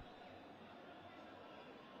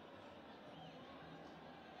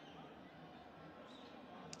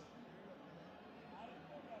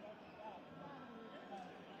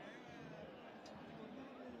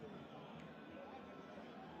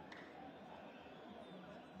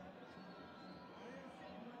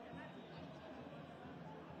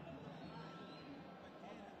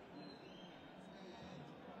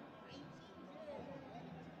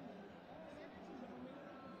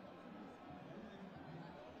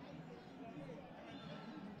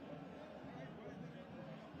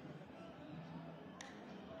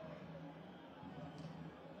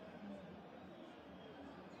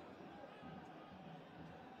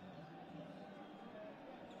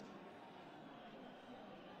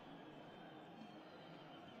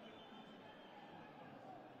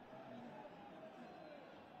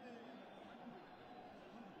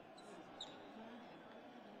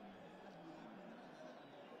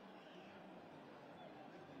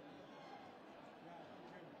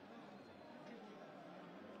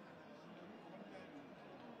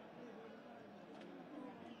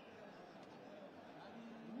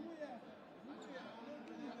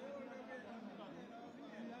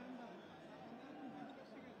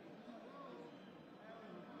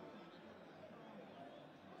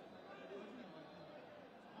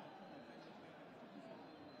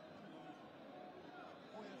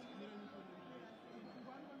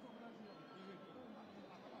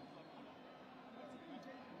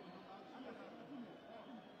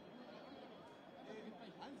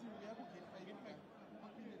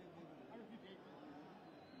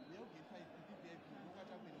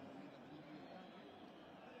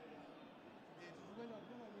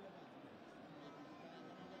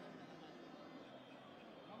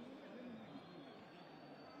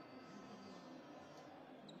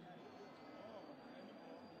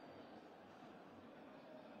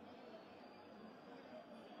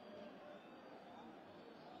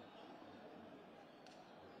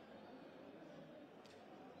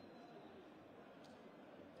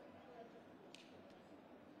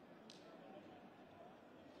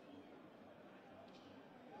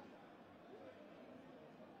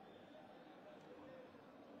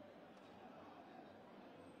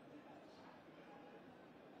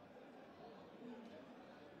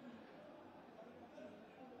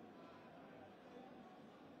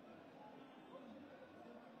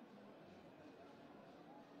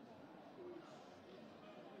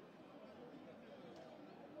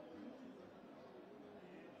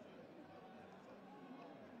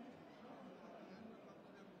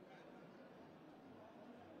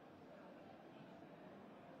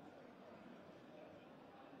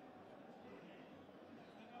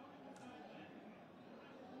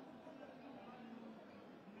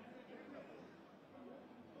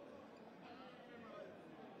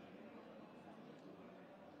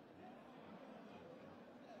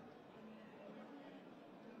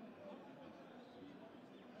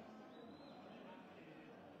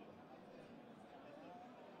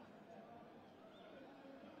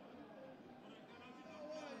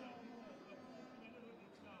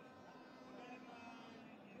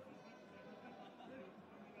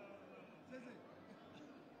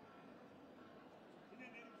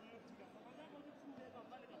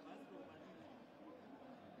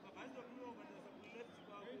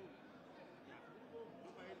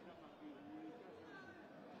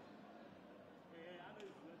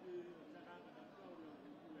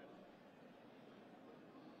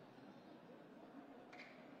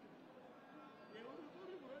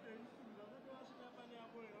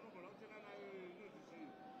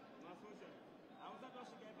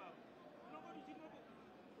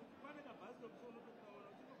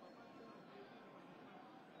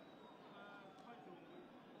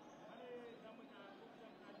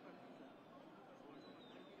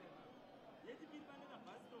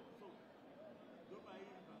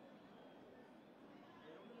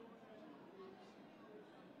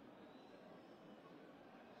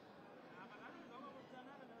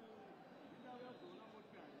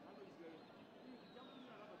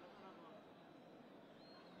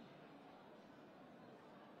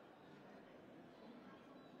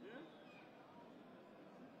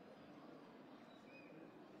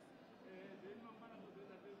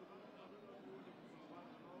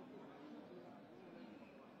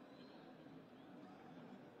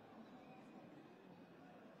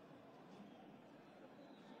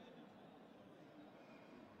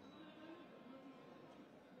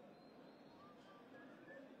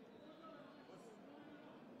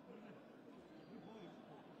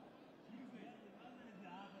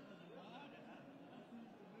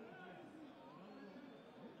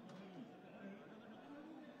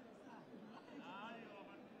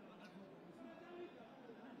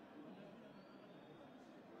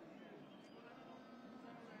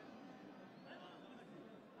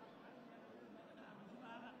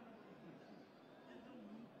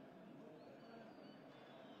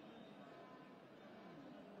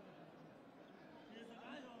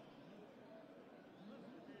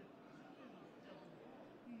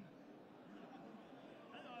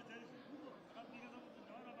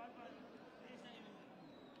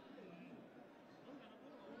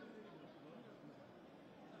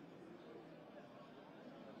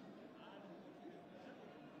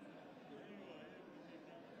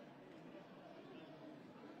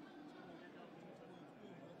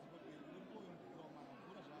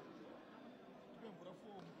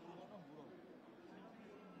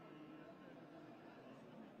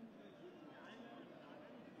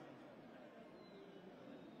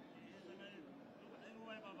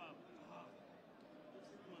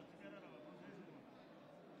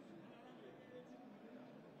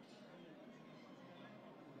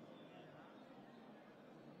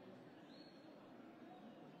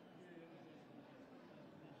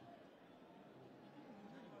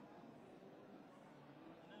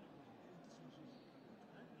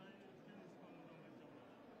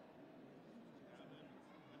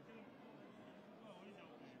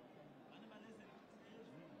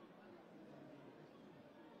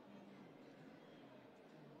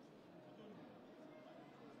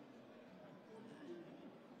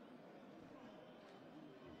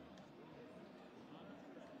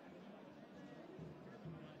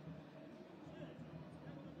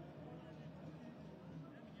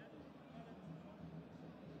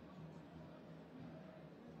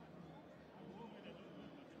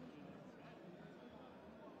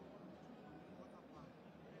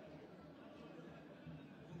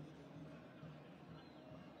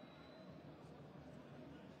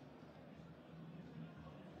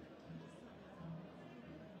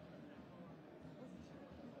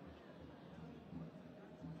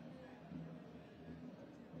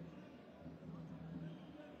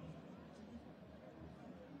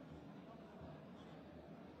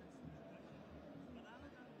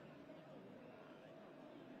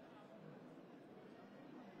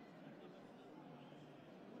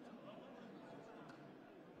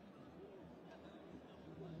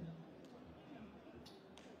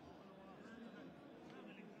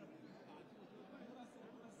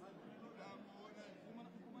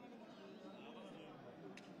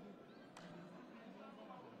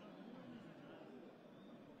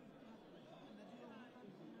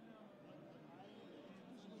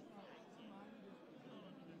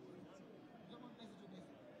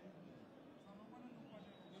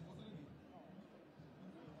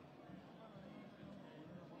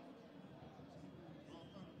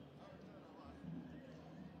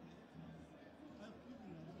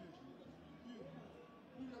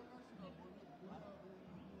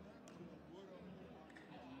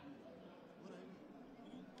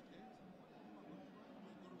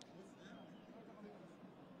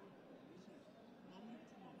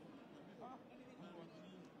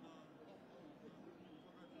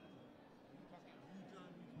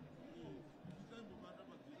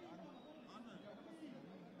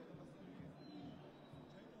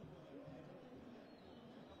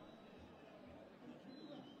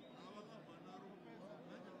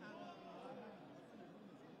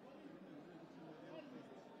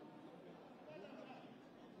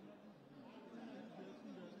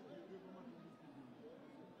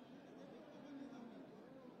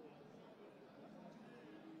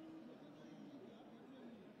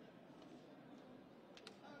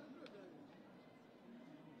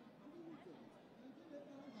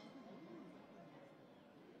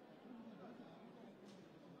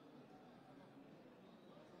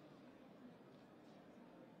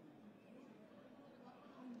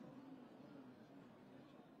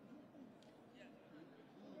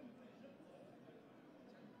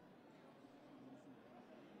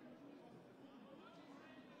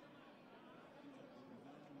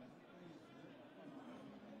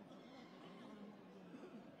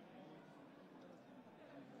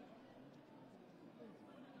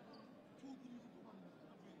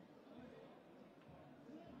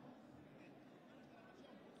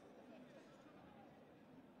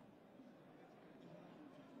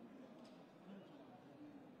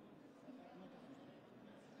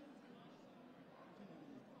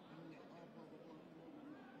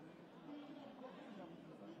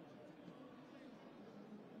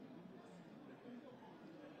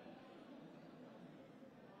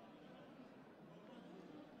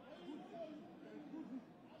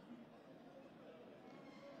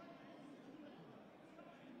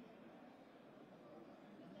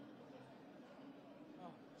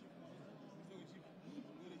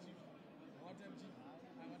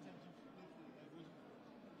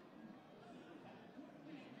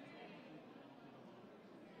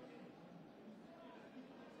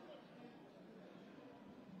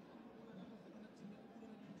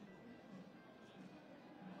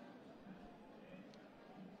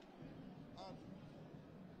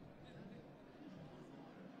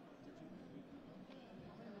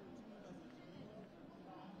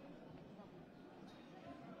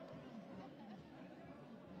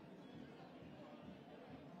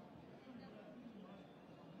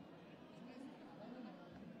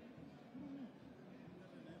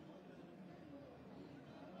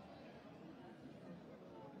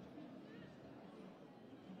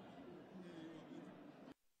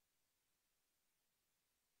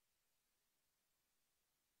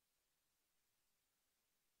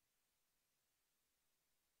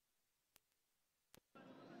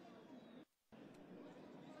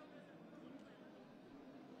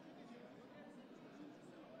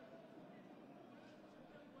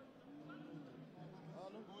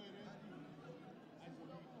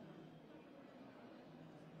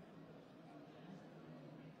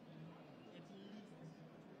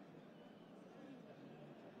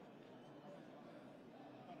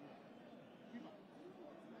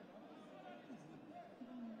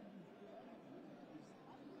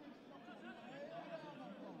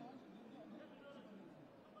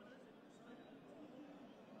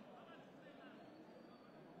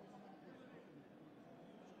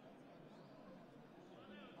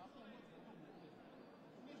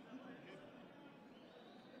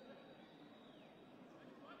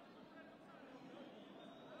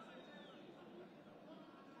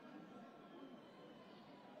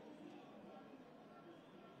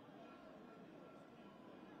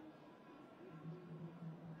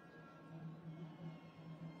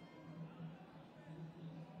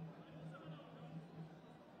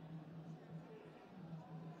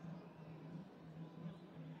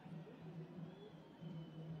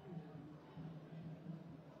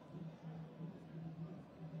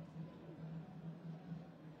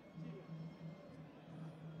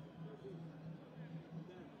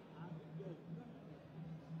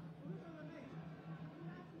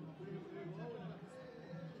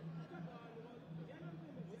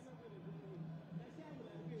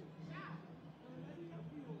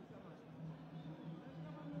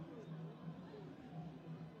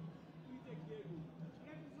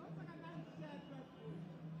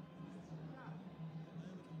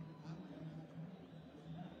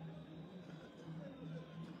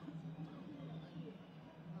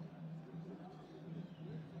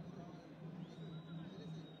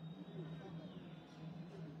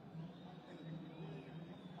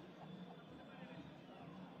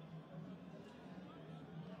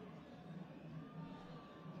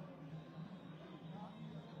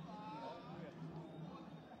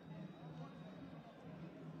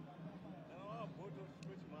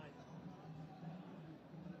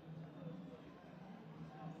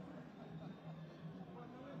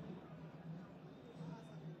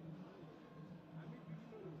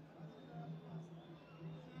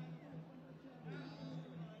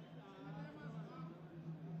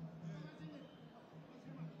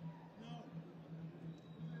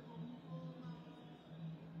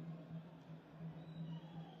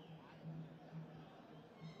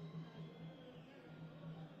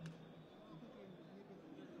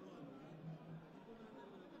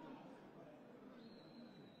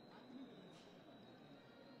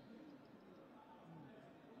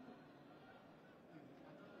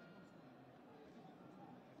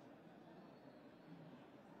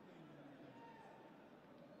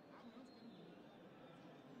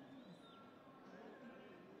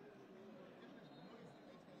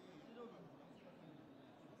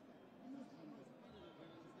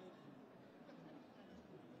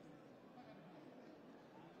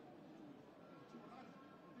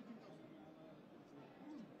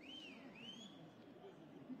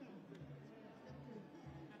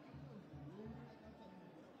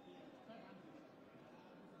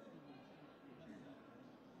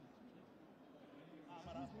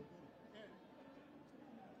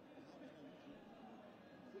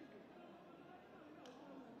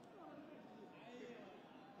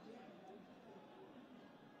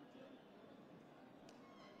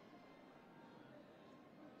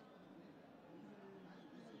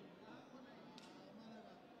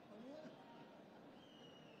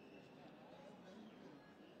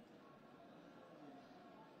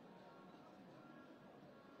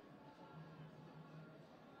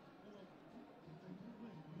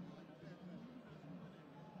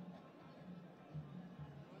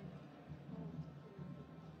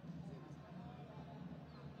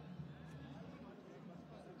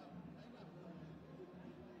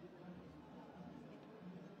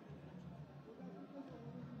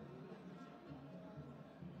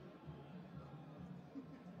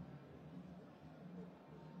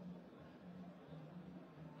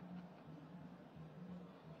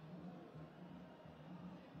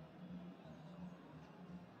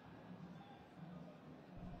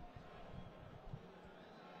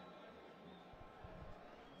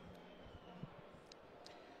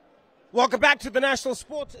 Welcome back to the National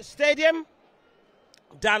Sports Stadium.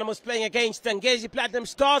 Dynamos playing against Ngezi Platinum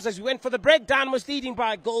Stars. As we went for the break, Dynamos leading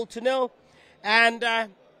by a goal to nil. And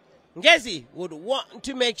Ngezi would want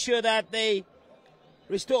to make sure that they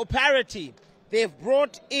restore parity. They've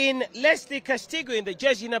brought in Leslie Castigo in the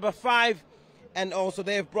jersey number 5. And also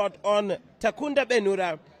they've brought on Takunda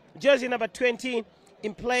Benura, jersey number 20,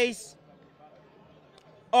 in place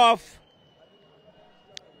of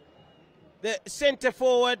the centre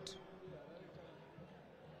forward,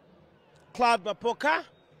 Cloud Mapoka.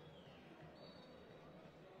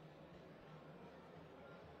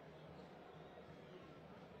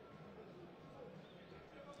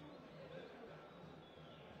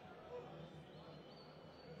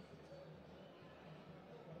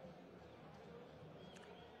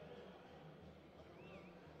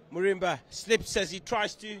 Murimba slips as he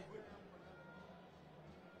tries to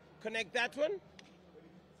connect that one.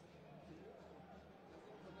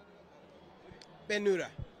 Benura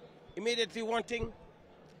immediately wanting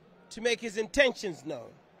to make his intentions known.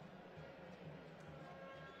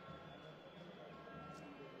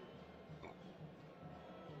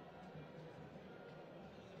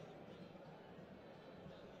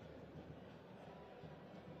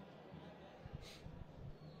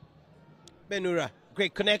 Benura,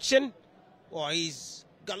 great connection. Oh, he's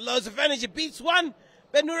got loads of energy, beats one.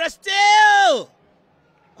 Benura still!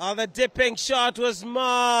 Oh, the dipping shot was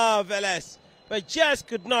marvelous, but just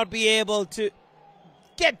could not be able to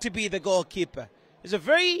get to be the goalkeeper. It's a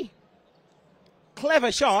very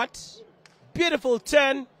clever shot, beautiful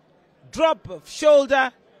turn, drop of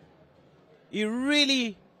shoulder. He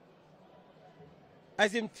really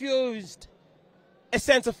has infused a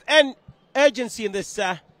sense of urgency in this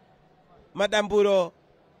Madamburo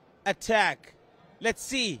attack. Let's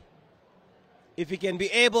see if he can be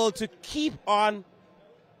able to keep on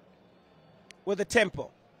with the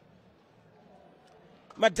tempo.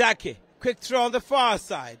 Madake, quick throw on the far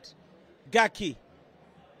side. Gaki.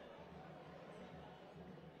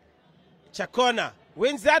 Chakona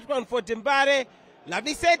wins that one for Dimbare.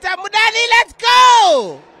 Lovely setup. Mudani, let's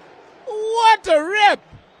go! What a rip!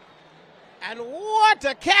 And what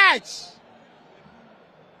a catch!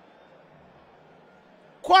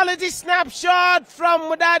 Quality snapshot from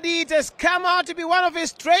Mudadi. It has come out to be one of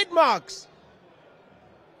his trademarks.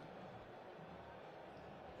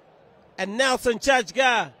 And Nelson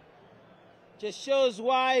Chajga just shows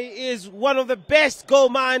why he is one of the best goal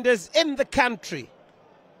minders in the country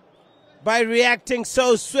by reacting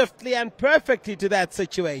so swiftly and perfectly to that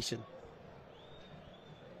situation.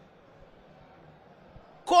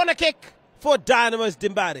 Corner kick for Dynamos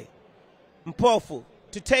Dimbare. Mpofu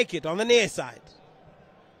to take it on the near side.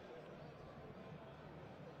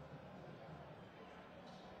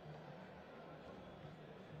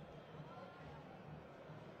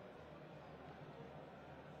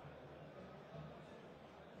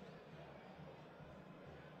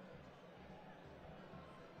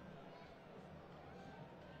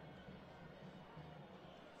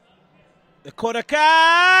 The corner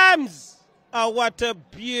comes! Oh, what a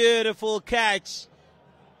beautiful catch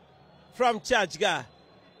from Chajga.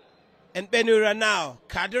 And Benura now,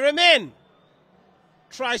 Kadiremin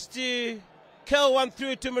tries to curl one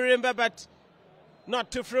through to Marimba, but not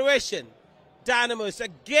to fruition. Dynamos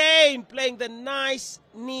again playing the nice,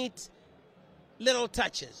 neat little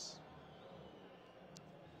touches.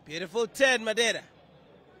 Beautiful turn, Madeira.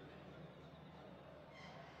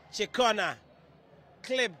 Chikona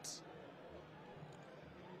clipped.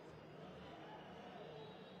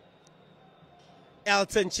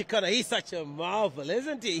 Elton Chikona, he's such a marvel,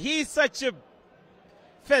 isn't he? He's such a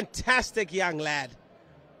fantastic young lad.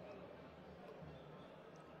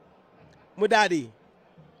 Mudadi.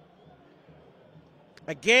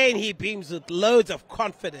 Again, he beams with loads of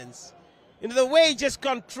confidence. You know, the way he just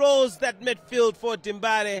controls that midfield for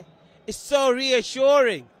Dimbare is so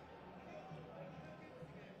reassuring.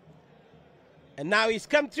 And now he's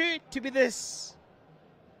come through to be this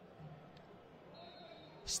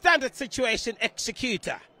standard situation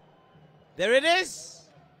executor. There it is.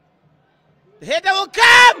 The header will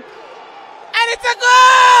come! And it's a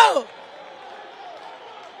goal!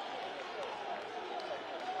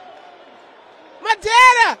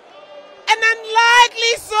 Madeira! An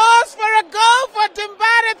unlikely source for a goal for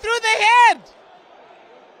Dimbare through the head.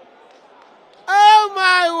 Oh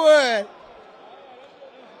my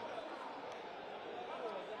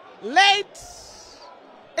word. Late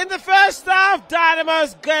in the first half,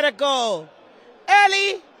 Dynamos get a goal.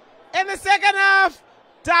 Early in the second half,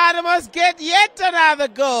 Dynamos get yet another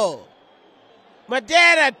goal.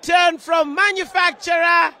 Madeira turned from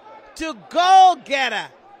manufacturer to goal getter.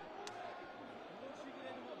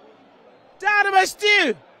 Dynamos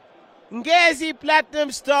 2. Ngezi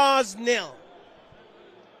Platinum Stars 0.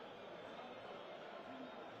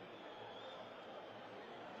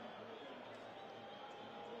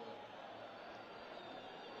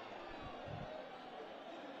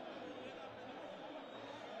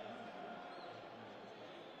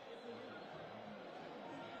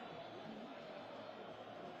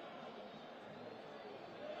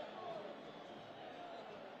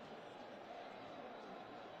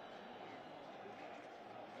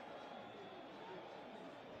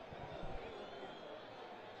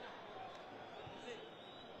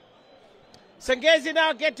 So Ngezi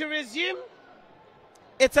now get to resume.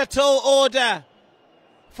 It's a tall order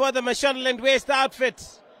for the Mashonaland West outfit.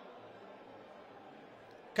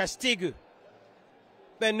 Castigu,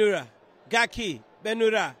 Benura, Gaki,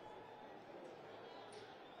 Benura,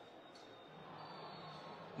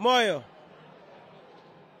 Moyo.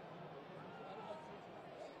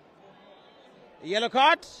 Yellow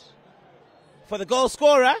card for the goal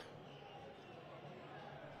scorer.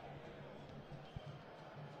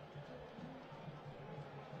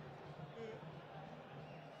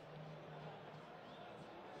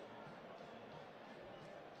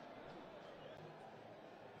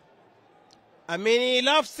 Amini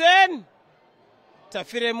Lofson.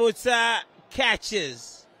 Tafire Mutsa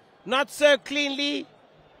catches. Not so cleanly,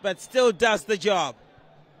 but still does the job.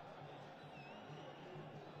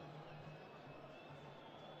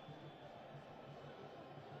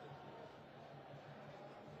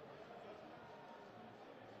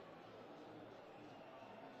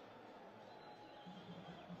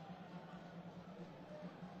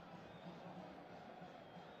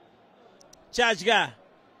 Chajga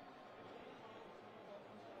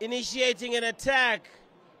initiating an attack.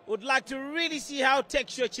 Would like to really see how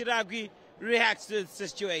Texture Chiragui reacts to the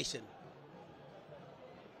situation.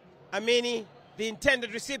 Amini, the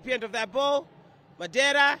intended recipient of that ball.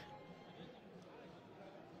 Madeira.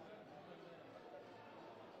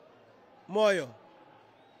 Moyo.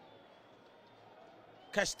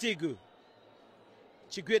 Castigu.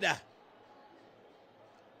 Chiguida.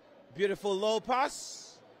 Beautiful low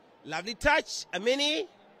pass. Lovely touch. Amini.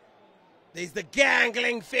 There's the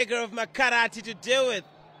gangling figure of Makarati to deal with.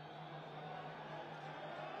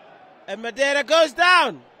 And Madeira goes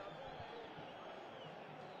down.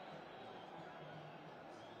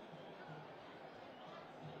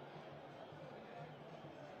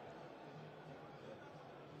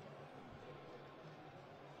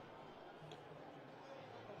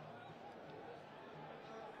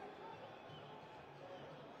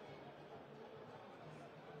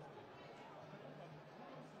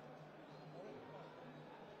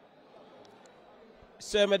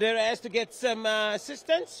 So Madeira has to get some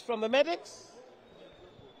assistance from the medics.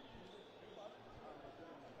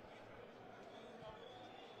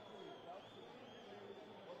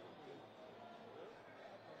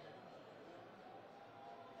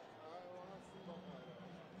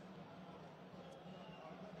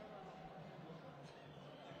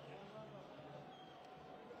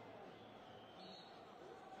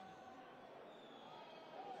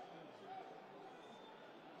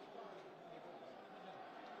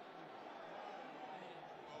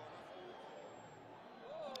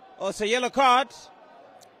 Also yellow card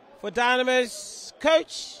for Dynamos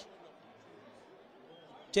coach,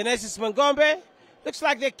 Genesis Mangombe. Looks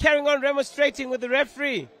like they're carrying on remonstrating with the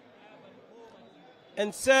referee.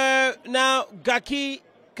 And so now Gaki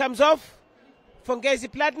comes off for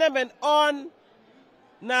Ngezi Platinum, and on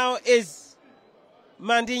now is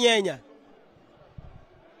Mandinyenya.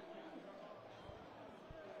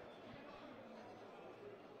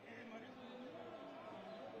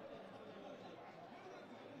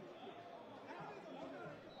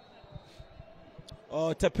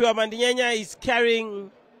 Oh, Tapua Mandinyenya is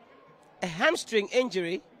carrying a hamstring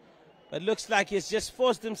injury, but looks like he's just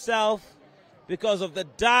forced himself because of the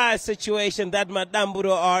dire situation that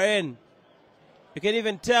Madamburo are in. You can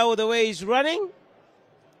even tell the way he's running.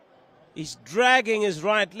 He's dragging his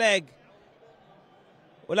right leg.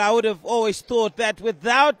 Well, I would have always thought that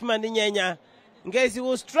without Mandinyenya, Ngezi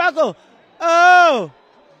will struggle. Oh!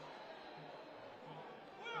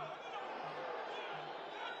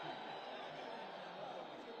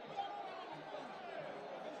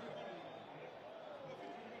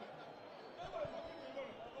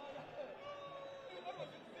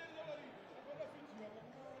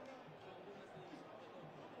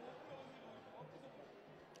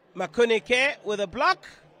 Makunike with a block.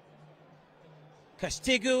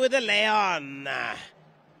 Castigu with a lay-on.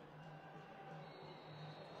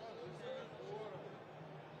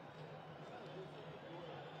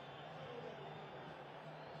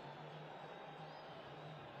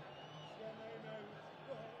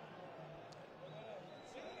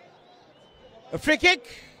 A free kick.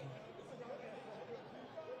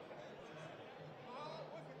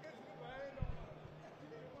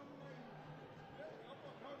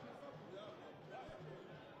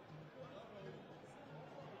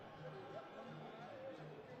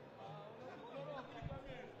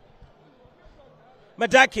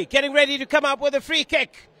 Madaki getting ready to come up with a free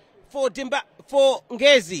kick for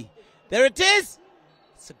Ngezi. There it is.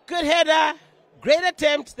 It's a good header. Great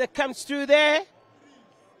attempt that comes through there.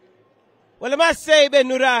 Well, I must say,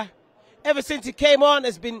 Benura, ever since he came on,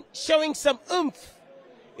 has been showing some oomph.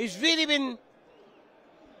 He's really been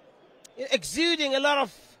exuding a lot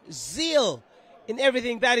of zeal in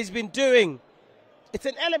everything that he's been doing. It's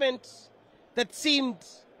an element that seemed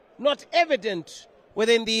not evident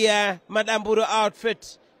within the Madamburo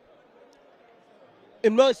outfit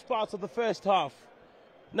in most parts of the first half.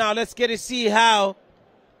 Now let's get to see how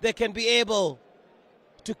they can be able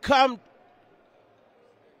to come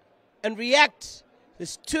and react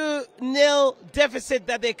this 2-0 deficit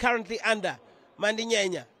that they're currently under.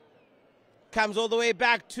 Mandinyenya comes all the way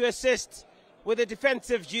back to assist with the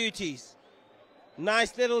defensive duties.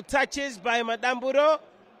 Nice little touches by Madamburo.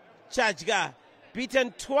 Chajga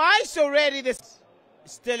beaten twice already. This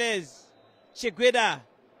still is. Chigwida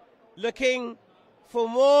looking for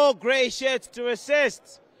more grey shirts to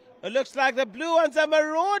assist. It looks like the blue ones are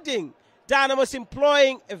marauding. Dynamos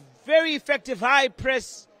employing a very effective high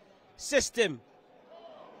press system.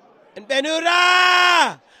 And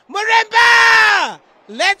Benura! Muremba!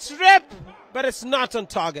 Let's rip, but it's not on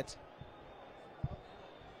target.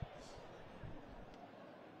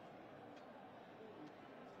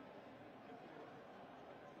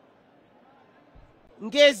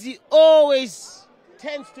 Ngezi always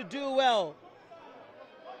tends to do well.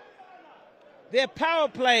 Their power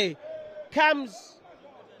play comes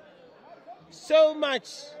so much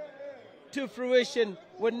to fruition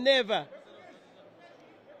whenever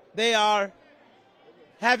they are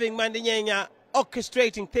having Mandinyenya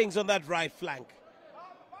orchestrating things on that right flank.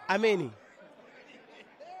 Ameni.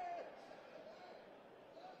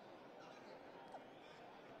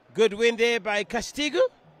 Good win there by Castigo.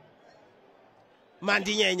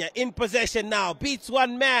 Mandinyenya in possession now, beats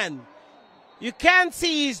one man. You can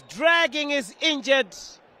see he's dragging his injured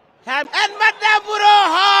hand. And Madamburo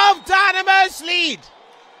half Dynamos lead.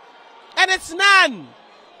 And it's none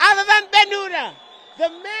other than Benura, the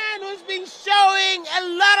man who's been showing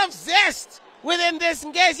a lot of zest within this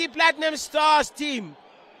Ngezi Platinum Stars team.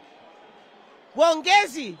 Well,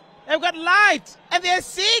 Ngezi, they've got light, and they're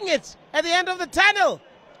seeing it at the end of the tunnel.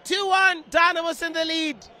 2-1, Dynamos in the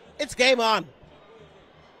lead. It's game on.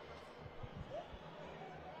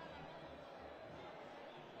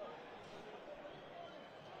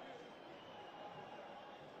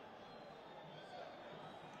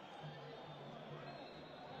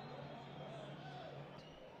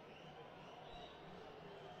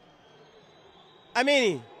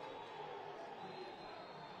 Amini.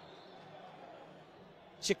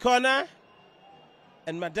 Chikona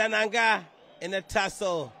and Madananga in a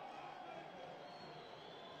tussle.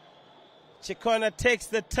 Chikona takes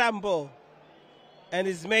the tumble and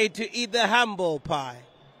is made to eat the humble pie.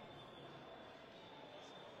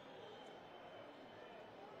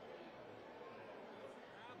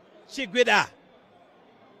 Chigwida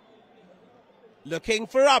looking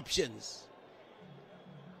for options.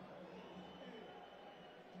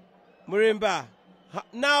 Murimba,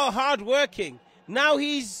 now hard working. Now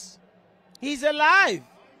he's alive.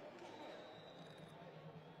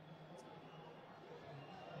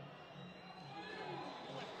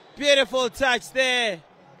 Beautiful touch there.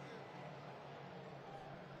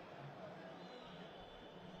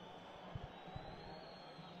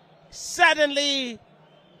 Suddenly,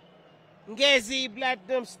 Ngezi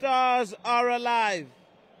Platinum Stars are alive.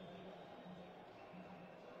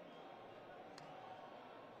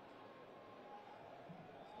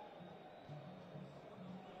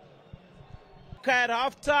 At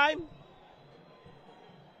halftime,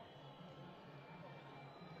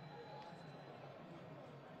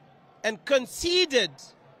 and conceded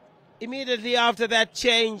immediately after that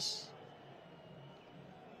change,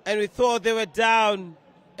 and we thought they were down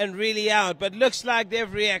and really out, but looks like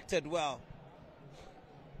they've reacted well.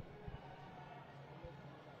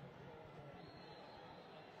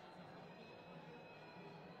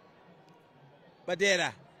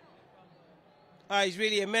 Madeira. He's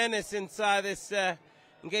really a menace inside this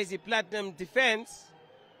Ngezi Platinum defense.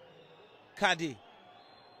 Kadi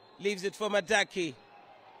leaves it for Madaki.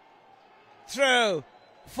 Throw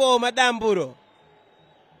for Madamburo.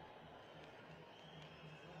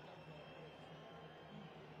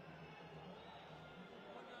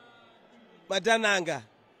 Madananga.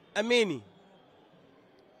 Amini.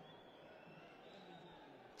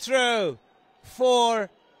 throw for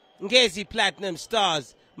Ngezi Platinum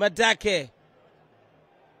Stars. Madake,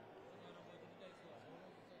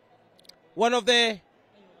 one of the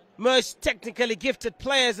most technically gifted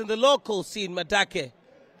players in the local scene, Madake.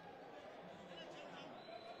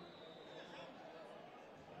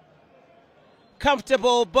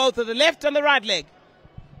 Comfortable both of the left and the right leg.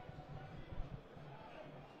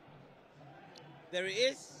 There he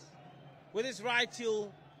is. With his right,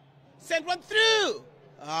 he'll send one through.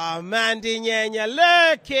 Ah, Mandy Nyenya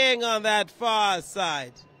lurking on that far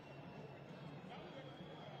side.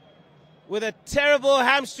 With a terrible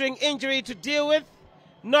hamstring injury to deal with,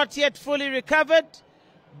 not yet fully recovered,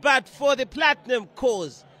 but for the Platinum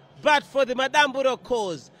cause, but for the Madamburo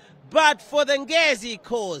cause, but for the Ngezi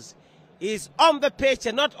cause, is on the pitch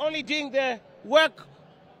and not only doing the work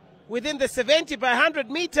within the 70 by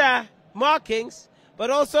 100 meter markings,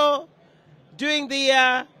 but also doing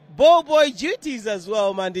the ball boy duties as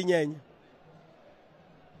well, Mandinyanya.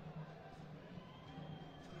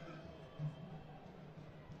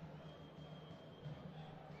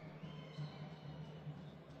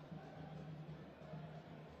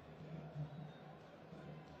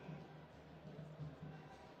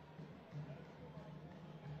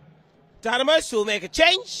 Dynamos will make a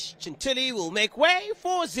change. Chintili will make way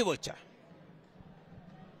for Zivocha.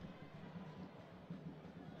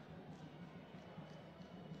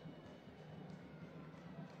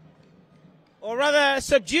 Or rather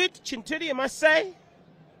subdued Chintili, I must say.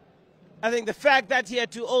 I think the fact that he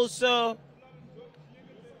had to also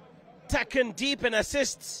tuck in deep and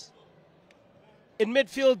assist in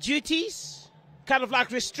midfield duties kind of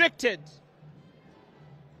like restricted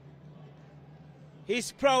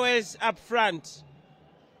his prowess up front,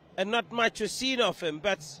 and not much was seen of him,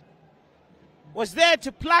 but was there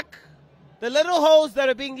to pluck the little holes that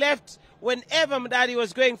are being left whenever Mdadi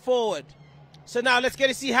was going forward. So now let's get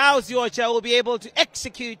to see how Ziocha will be able to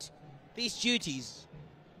execute these duties.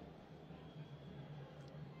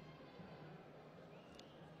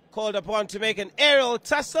 Called upon to make an aerial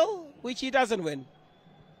tussle, which he doesn't win.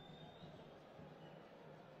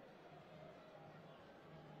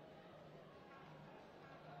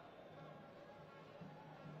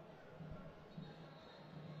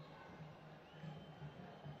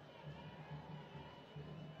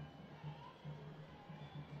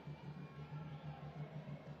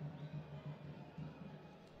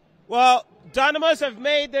 Well, Dynamos have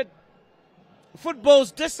made the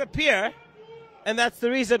footballs disappear, and that's the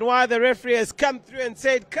reason why the referee has come through and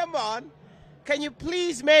said, come on, can you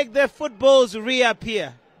please make the footballs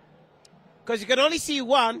reappear? Because you can only see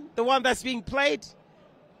one, the one that's being played.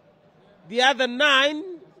 The other 9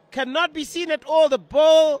 cannot be seen at all. The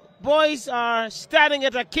ball boys are standing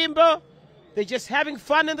at akimbo. They're just having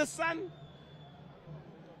fun in the sun.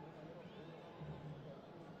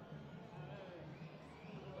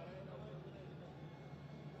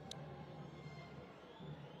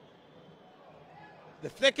 The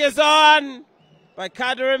flick is on by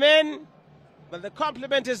Kadiramin, but the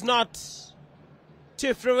compliment is not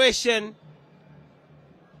to fruition.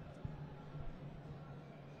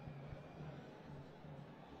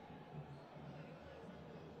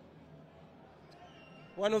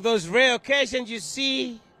 One of those rare occasions you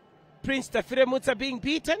see Prince Tafire Mutsa being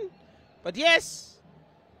beaten, but yes,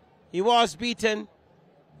 he was beaten.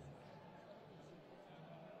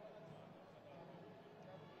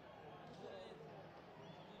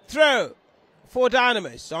 Throw for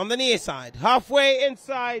Dynamos on the near side, halfway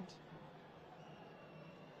inside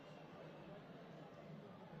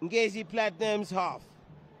Ngezi Platinum's half.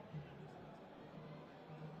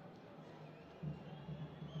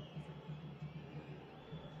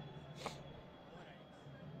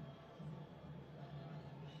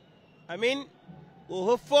 I mean, we'll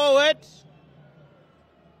hoof forward.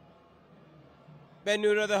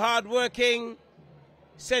 Benura, the hard-working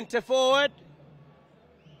centre forward.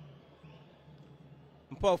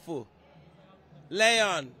 Mpofu,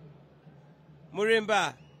 Leon,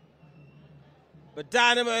 Murimba, but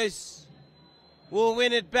Dynamos will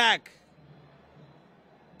win it back.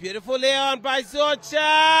 Beautiful Leon by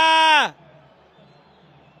Zocha.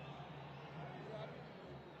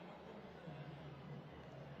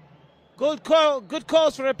 Good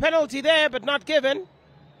calls for a penalty there, but not given.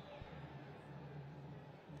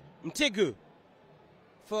 Mtigu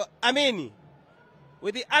for Amini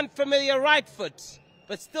with the unfamiliar right foot,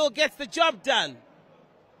 but still gets the job done.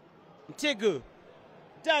 Mtigu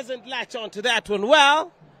doesn't latch onto that one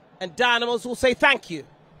well, and Dynamos will say thank you.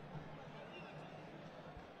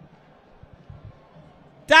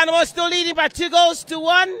 Dynamos still leading by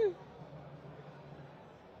 2-1.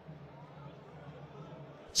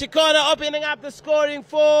 Chikona opening up the scoring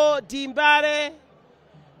for Dimbare.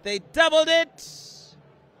 They doubled it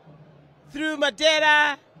through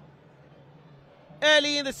Madeira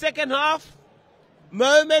early in the second half.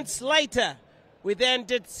 Moments later, we then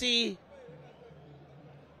did see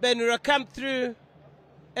Benura come through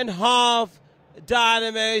and halve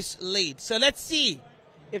Dynamos' lead. So let's see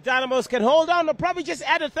if Dynamos can hold on or probably just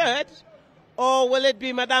add a third, or will it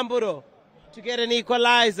be Madamburo to get an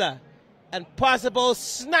equalizer and possible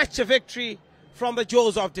snatch a victory from the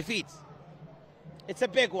jaws of defeat. It's a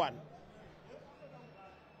big one.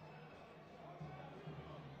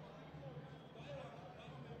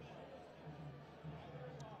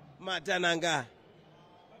 Madananga,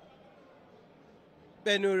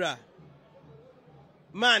 Benura,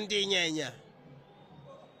 Mandi Nyenya,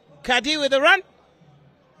 Kadi with a run.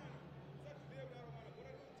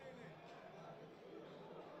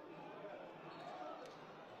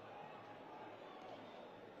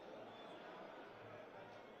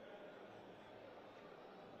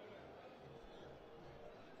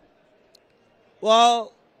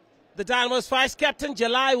 Well, the Dynamos vice captain,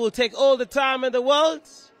 July, will take all the time in the world.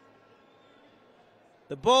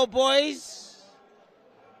 The ball boys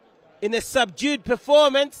in a subdued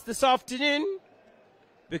performance this afternoon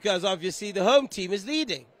because obviously the home team is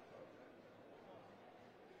leading.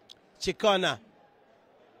 Chikona,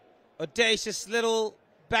 audacious little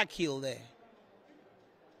back heel there.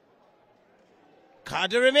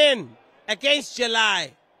 Carderim in against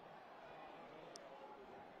July.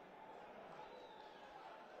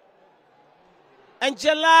 And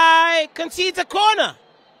July concedes a corner.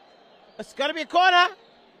 It's got to be a corner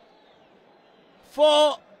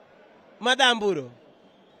for Madamburo.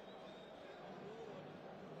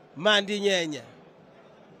 Mandinyenya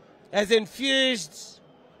has infused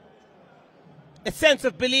a sense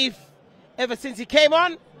of belief ever since he came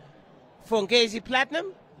on for Ngezi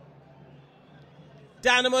Platinum.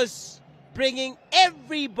 Dynamos bringing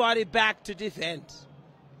everybody back to defend.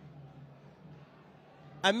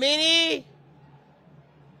 Amini.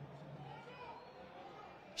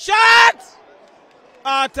 Shot!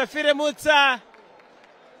 Tafire Mutsa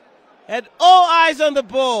had all eyes on the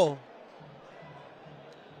ball.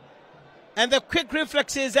 And the quick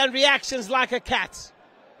reflexes and reactions like a cat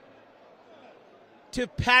to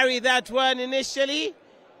parry that one initially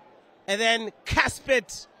and then clasp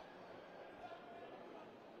it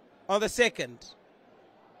on the second.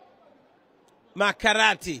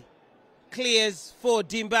 Makarati clears for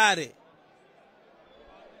Dimbare.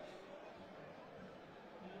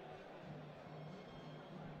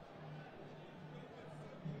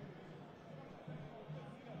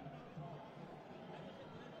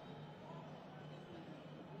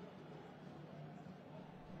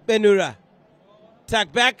 Benura,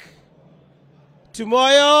 tag back to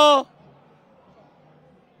Moyo.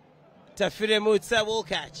 Tafire Mutsa will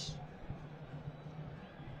catch.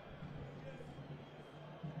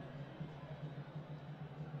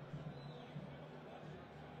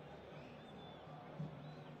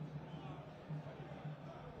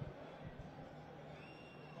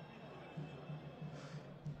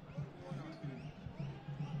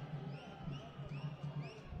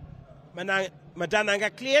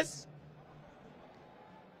 Madananga clears.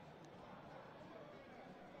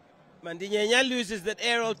 Mandinyenya loses that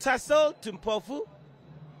aerial tussle to Mpofu.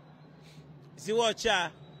 Ziwacha,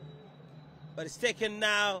 but it's taken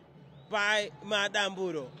now by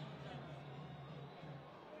Madamburo.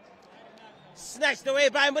 Snatched away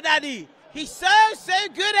by Mudadi. He's so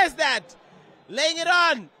good as that. Laying it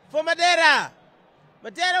on for Madeira.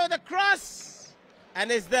 Madeira with a cross. And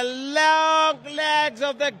it's the long legs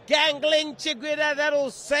of the gangling Chiguida that will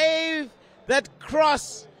save that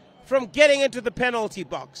cross from getting into the penalty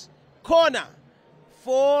box. Corner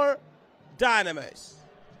for Dynamos.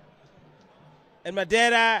 And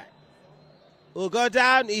Madeira will go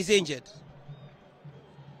down. He's injured.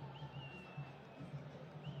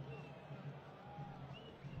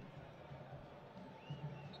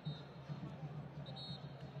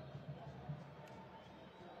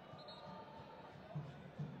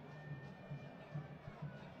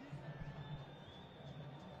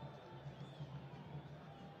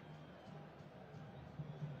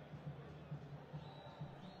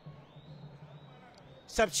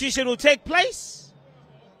 Substitution will take place.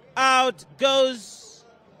 Out goes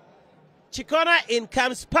Chikona. In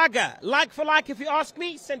comes Paga. Like for like, if you ask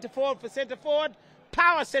me. Centre forward for centre forward.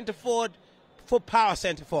 Power centre forward for power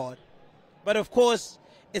centre forward. But of course,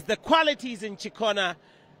 it's the qualities in Chikona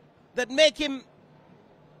that make him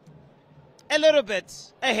a little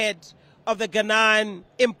bit ahead of the Ghanaian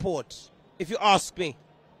import, if you ask me.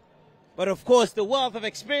 But of course, the wealth of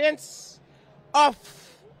experience of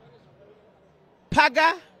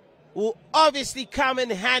Paga will obviously come in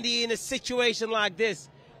handy in a situation like this,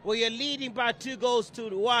 where you're leading by 2 goals to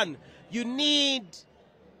 1. You need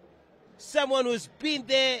someone who's been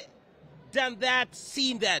there, done that,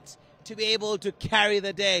 seen that, to be able to carry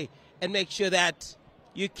the day and make sure that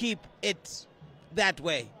you keep it that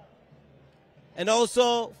way. And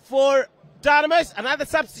also for Dynamos, another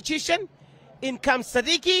substitution. In comes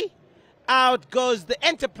Sadiki. Out goes the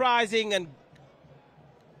enterprising and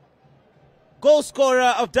goal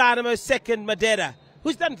scorer of Dynamos, second Madera,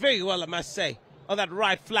 who's done very well, I must say, on that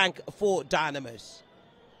right flank for Dynamos.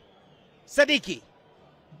 Sadiki.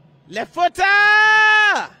 Left footer!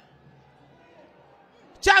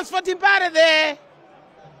 Chance for Timbara there.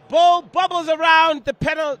 Ball bubbles around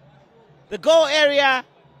the goal area,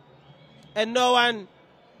 and no one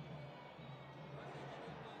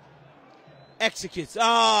executes.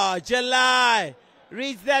 Oh, Jalai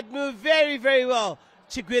reads that move very, very well.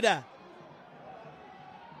 Chiguida.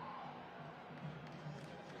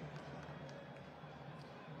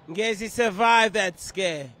 Ngezi survived that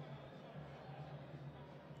scare.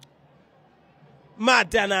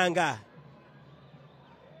 Madananga.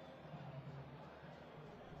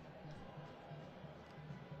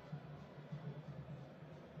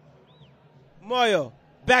 Moyo,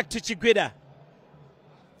 back to Chiguida.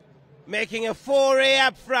 Making a foray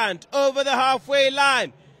up front, over the halfway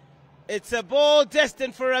line. It's a ball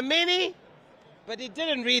destined for a mini, but he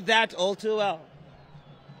didn't read that all too well.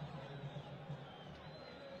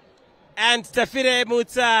 And Tafire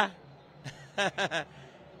Mutsa.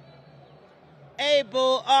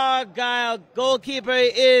 Abel Argyle, goalkeeper,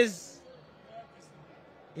 he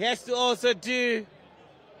has to also do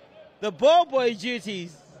the ball boy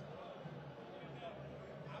duties.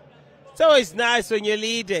 It's always nice when you're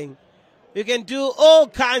leading. You can do all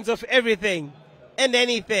kinds of everything and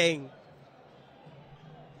anything.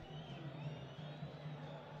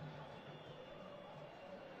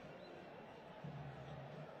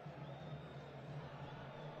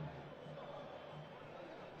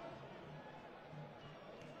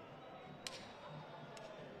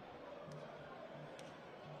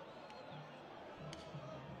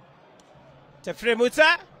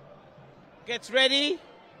 Tefremuta gets ready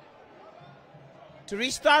to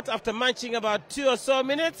restart after munching about 2 or so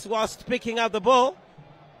minutes whilst picking up the ball.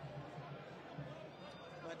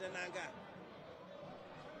 Madananga.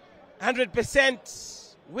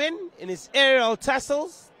 100% win in his aerial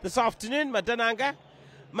tussles this afternoon. Madananga.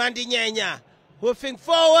 Mandi Nyanya hoofing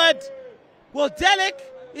forward. Well, Delic,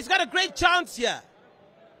 he's got a great chance here.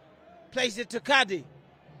 Plays it to Kadi.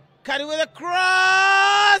 Kadi with a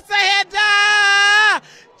cross, a header!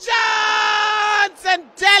 Johnson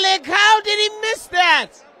Delic, how did he miss that?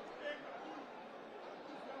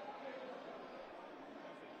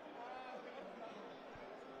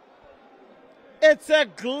 It's a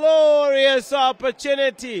glorious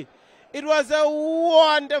opportunity. It was a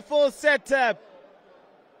wonderful setup.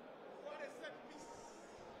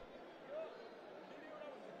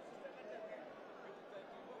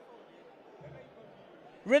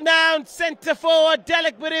 Renowned centre forward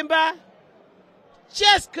Delic Birimba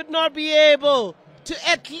just could not be able to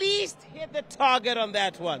at least hit the target on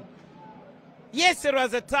that one. Yes, it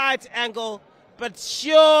was a tight angle, but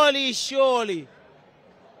surely,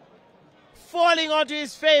 falling onto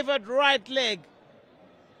his favored right leg.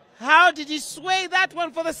 How did he sway that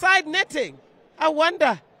one for the side netting? I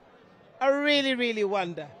wonder. I really, really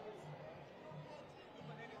wonder.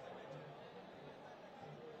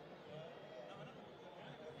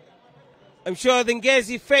 I'm sure the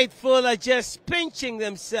Ngezi faithful are just pinching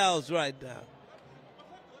themselves right now.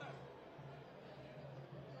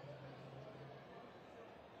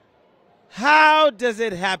 How does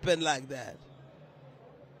it happen like that?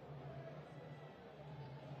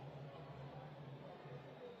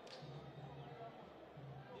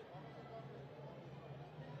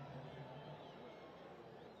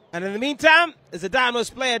 And in the meantime, there's a Dynamos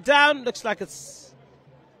player down. Looks like it's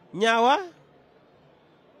Nyawa.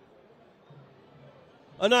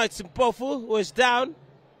 Oh no, it's Mpofu who is down,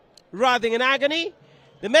 writhing in agony.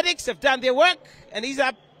 The medics have done their work, and he's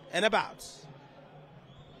up and about.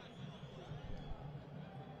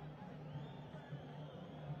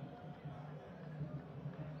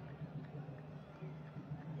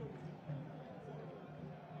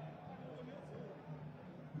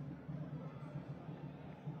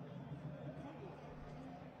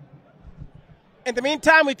 In the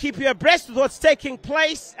meantime, we keep you abreast with what's taking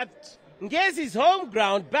place at Ngezi's home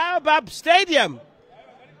ground, Baobab Stadium.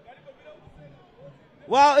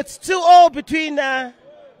 Well, it's 2-0 between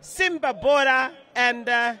Simba Bora and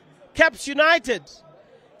Caps United.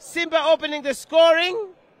 Simba opening the scoring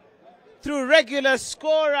through regular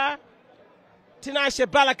scorer Tinashe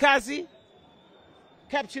Balakazi.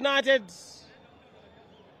 Cape United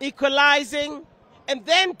equalizing and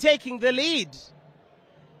then taking the lead.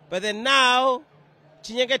 But then now,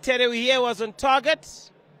 Chinyengetere we hear was on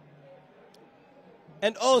target.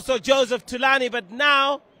 And also Joseph Tulani. But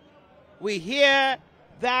now we hear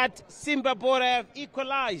that Simba Bora have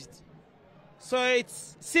equalized. So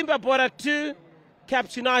it's Simba Bora 2,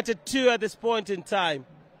 Cape United 2 at this point in time.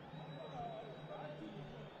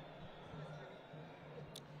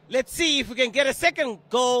 Let's see if we can get a second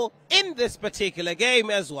goal in this particular game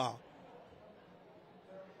as well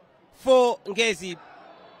for Ngezi,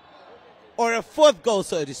 or a fourth goal,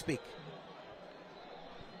 so to speak.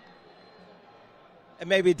 And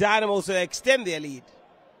maybe Dynamos will extend their lead.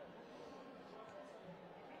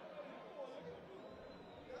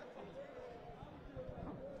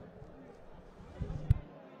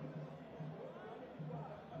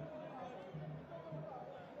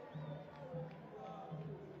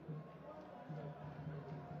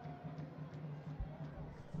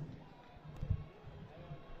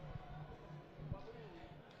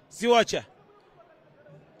 Ziwacha.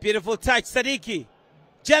 Beautiful touch, Sadiki.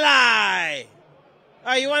 Jalai.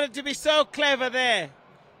 Oh, you wanted to be so clever there.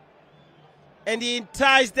 And he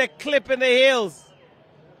enticed the clip in the heels.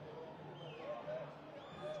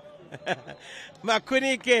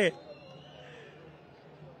 Makunike.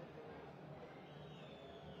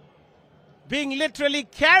 Being literally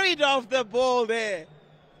carried off the ball there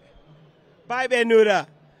by Benura.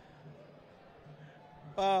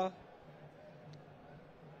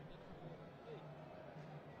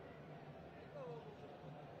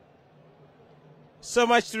 So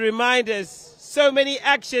much to remind us, so many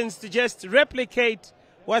actions to just replicate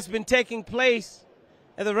what's been taking place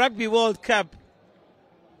at the Rugby World Cup.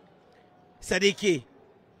 Sadiki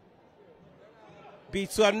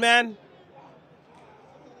beats one man,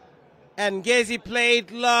 and Ngezi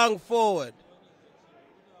played long forward.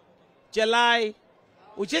 Jalai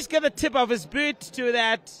will just give a tip of his boot to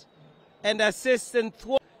that, and assist and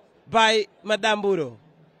thwart by Madamburo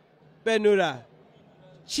Benura,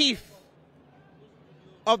 chief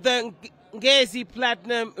of the Ngezi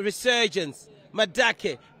Platinum Resurgence.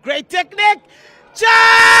 Madake, great technique,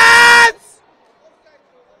 chance!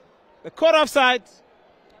 The caught offside.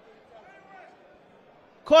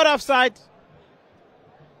 Caught offside.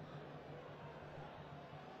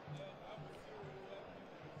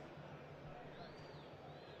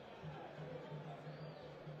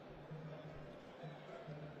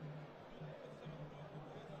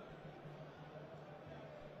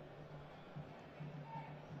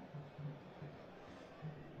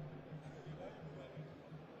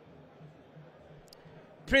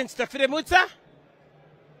 Prince Tafiremutsa.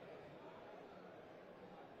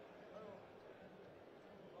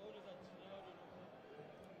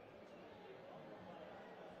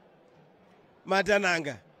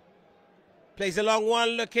 Madananga plays a long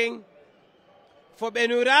one, looking for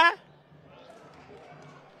Benura.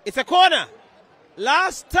 It's a corner.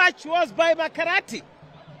 Last touch was by Makarati.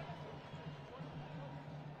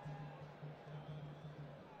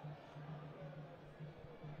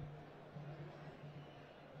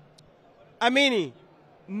 Amini,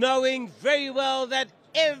 knowing very well that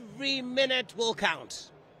every minute will count.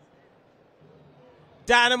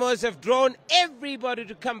 Dynamos have drawn everybody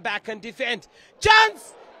to come back and defend.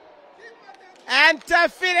 Chance! And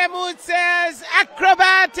Tafiremutsa's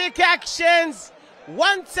acrobatic actions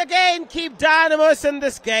once again keep Dynamos in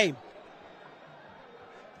this game.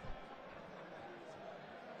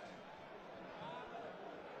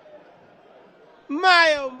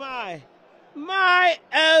 My oh my. My,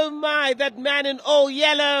 oh my, that man in all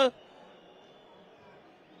yellow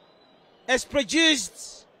has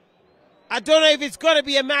produced, I don't know if it's going to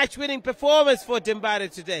be a match-winning performance for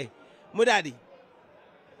Dimbare today. Mudadi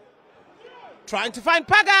trying to find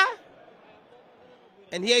Paga.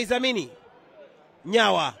 And here is Amini.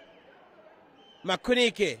 Nyawa.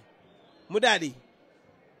 Makunike. Mudadi.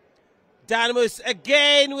 Dynamos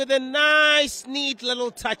again with a nice, neat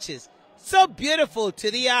little touches. So beautiful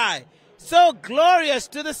to the eye. So glorious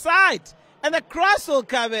to the sight. And the cross will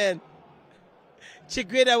come in.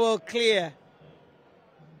 Chigwida will clear.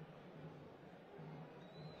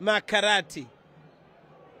 Makarati.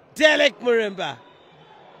 Delek Murimba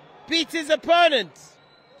beats his opponent,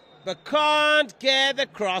 but can't get the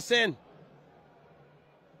cross in.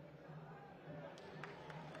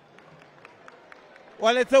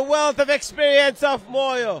 Well, it's a wealth of experience of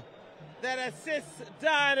Moyo that assists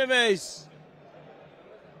Dynamos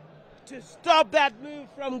to stop that move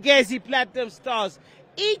from Ngezi Platinum Stars.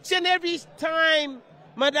 Each and every time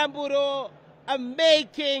Madame Buro are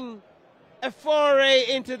making a foray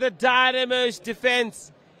into the Dynamos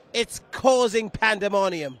defense. It's causing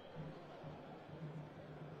pandemonium.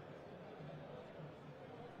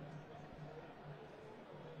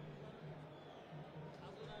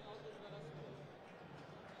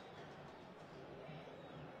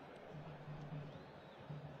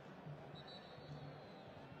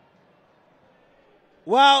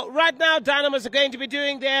 Well, right now, Dynamos are going to be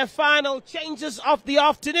doing their final changes of the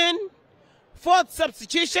afternoon. Fourth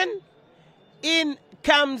substitution. In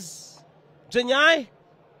comes Janyai.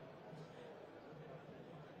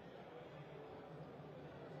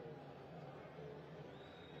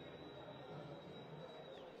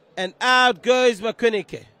 And out goes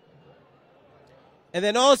Makunike. And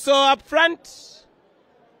then also up front,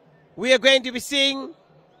 we are going to be seeing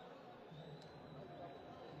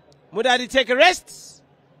Mudadi take a rest.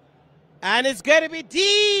 And it's going to be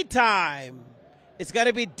D time. It's going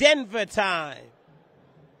to be Denver time.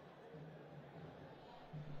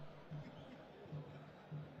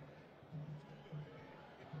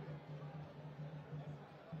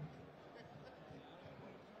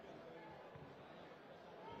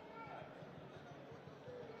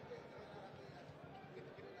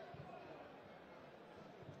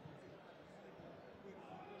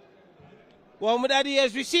 Well, Mudadi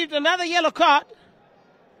has received another yellow card.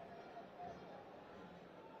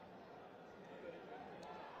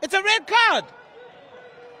 It's a red card.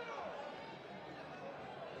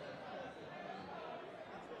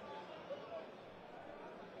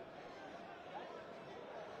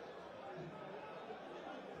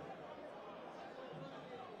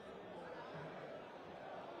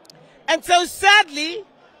 And so sadly,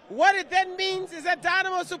 what it then means is that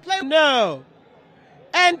Dynamos will play. No.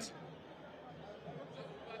 And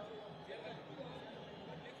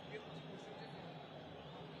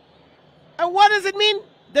what does it mean?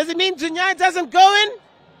 Does it mean Janyai doesn't go in?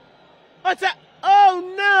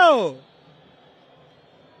 Oh no!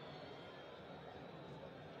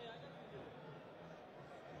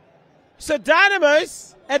 So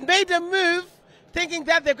Dynamos had made a move thinking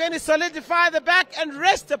that they're going to solidify the back and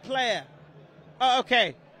rest a player. Oh,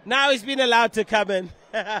 okay. Now he's been allowed to come in.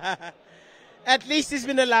 At least he's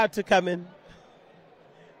been allowed to come in.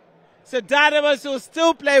 So Dynamos will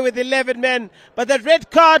still play with 11 men, but the red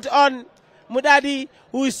card on Mudadi,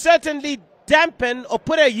 who certainly dampened or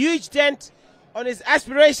put a huge dent on his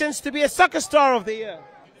aspirations to be a soccer star of the year.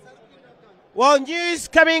 Well, news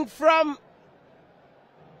coming from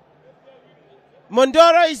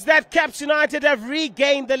Mondoro is that Caps United have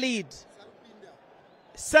regained the lead.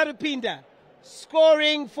 Sarupinda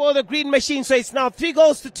scoring for the Green Machine, so it's now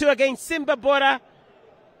 3-2 against Simba Bora.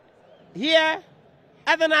 Here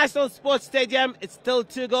at the National Sports Stadium, it's still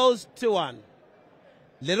 2-1.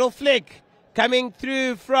 Little flick coming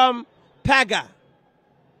through from Paga.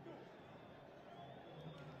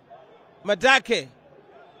 Madake.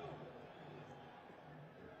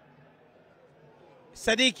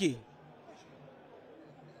 Sadiki.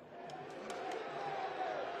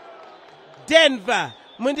 Denver.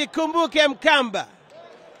 Mundikumbuke Mkamba.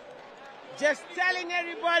 Just telling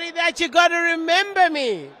everybody that you got to remember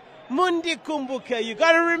me. Mundikumbuke, you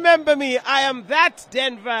got to remember me. I am that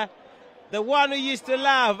Denver. The one who used to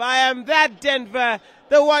love. I am that Denver,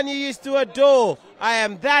 the one you used to adore. I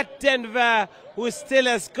am that Denver who still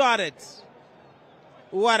has got it.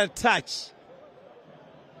 What a touch.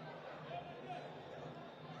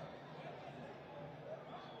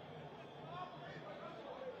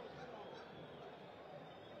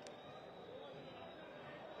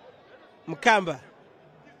 Mkamba.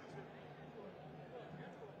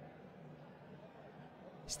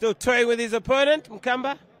 Still toying with his opponent,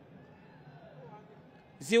 Mkamba.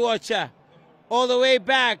 Ziwacha, all the way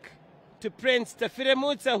back to Prince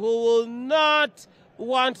Tafiremutsa, who will not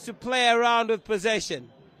want to play around with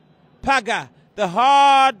possession. Paga, the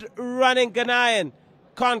hard-running Ghanaian,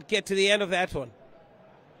 can't get to the end of that one.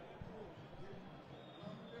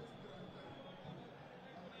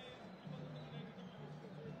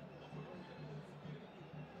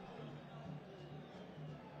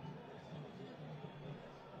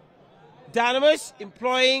 Dynamos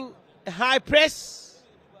employing a high press.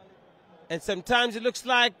 And sometimes it looks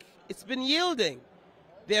like it's been yielding.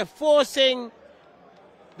 They're forcing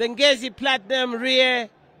the Ngezi Platinum rear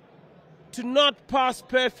to not pass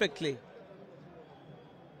perfectly.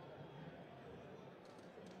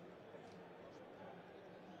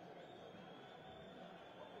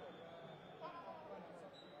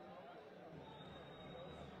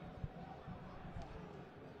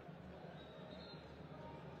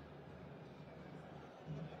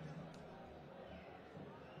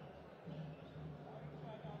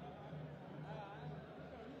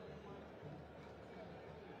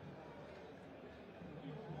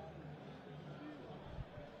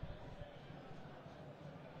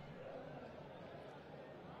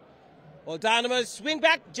 Well, Dynamos swing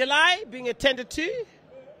back, July being attended to.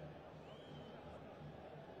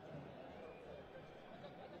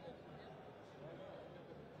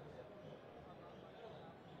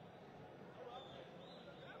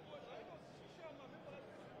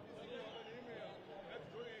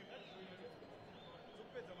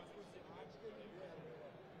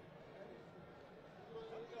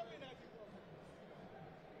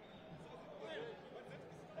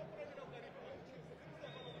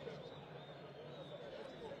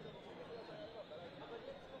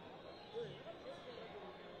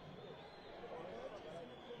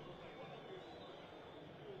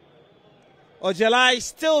 July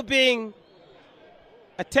still being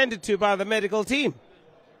attended to by the medical team.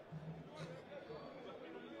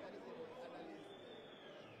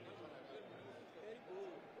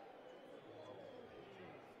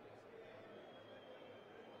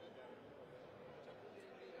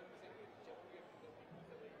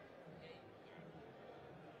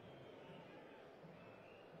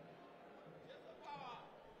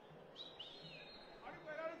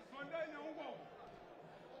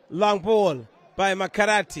 Long ball by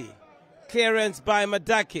Makarati. Clearance by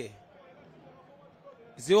Madake.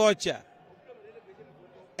 Ziocha.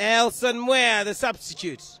 Elson Mwea, the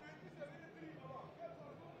substitute.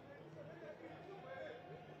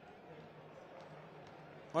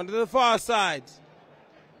 Onto the far side.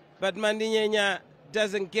 But Mandinyenya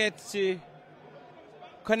doesn't get to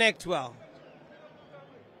connect well.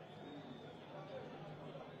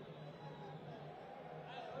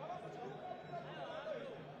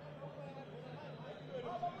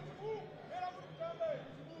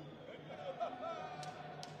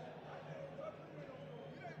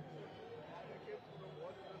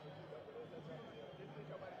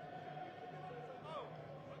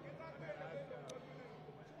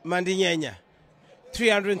 Mandinyenya,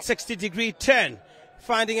 360-degree turn,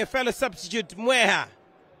 finding a fellow substitute, Mweha.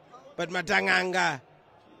 But Madanganga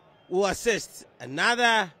will assist.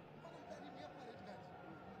 Another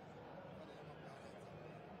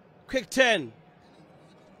quick turn.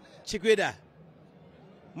 Chigwida.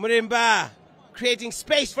 Murimba creating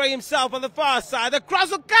space for himself on the far side. The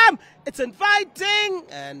cross will come. It's inviting.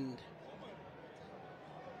 And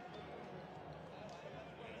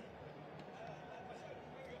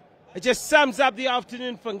it just sums up the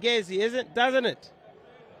afternoon for Ngezi, doesn't it?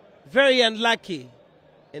 Very unlucky.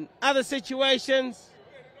 In other situations,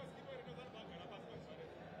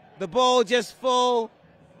 the ball just fall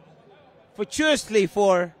fortuitously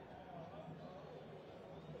for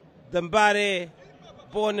the Mbare,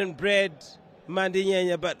 born and bred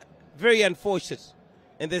Mandinyenya, but very unfortunate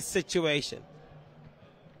in this situation.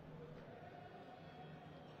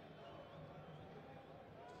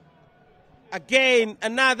 Again,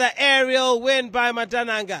 another aerial win by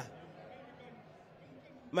Madananga.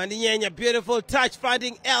 Mandinyenya, beautiful touch,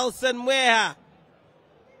 finding Elson Mwea.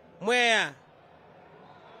 Mwea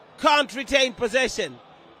can't retain possession.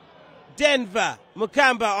 Denver,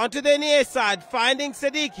 Mukamba onto the near side, finding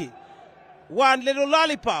Sadiki. One little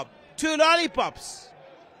lollipop, two lollipops.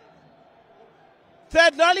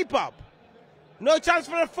 Third lollipop. No chance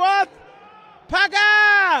for a fourth.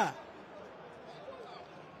 Paga!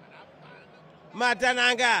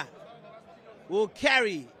 Madananga will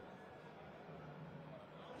carry.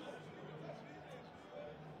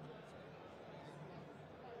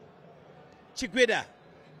 Chikwida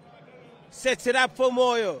sets it up for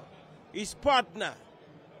Moyo, his partner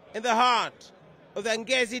in the heart of the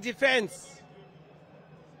Ngezi defense.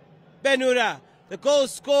 Benura, the goal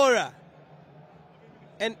scorer.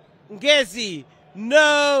 And Ngezi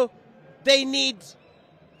know they need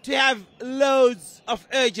to have loads of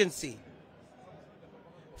urgency.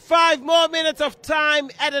 5 more minutes of time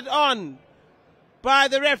added on by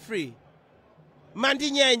the referee.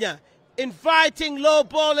 Mandinyenya inviting low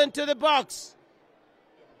ball into the box.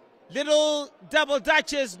 Little double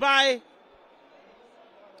dutches by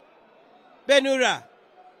Benura.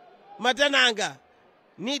 Madananga,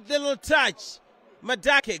 neat little touch.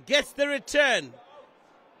 Madake gets the return.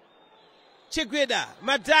 Chigwida,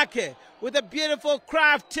 Madake with a beautiful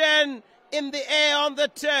craft turn in the air on the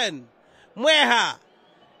turn. Mweha,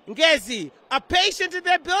 Ngezi are patient in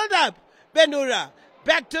their build-up. Benura,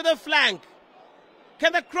 back to the flank.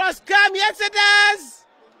 Can the cross come? Yes, it does.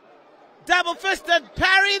 Double-fisted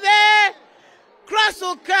parry there. Cross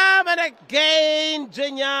will come, and again,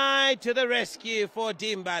 Jinyai to the rescue for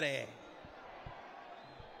Dimbare.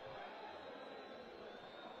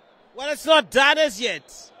 Well, it's not done as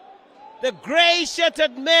yet. The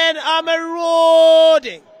grey-shirted men are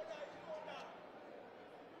marauding.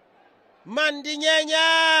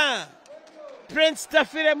 Mandinyenya, Prince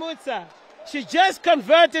Tafire Mutsa, should just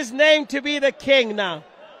convert his name to be the king now,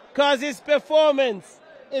 because his performance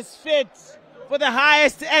is fit for the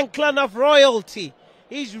highest echelon of royalty.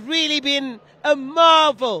 He's really been a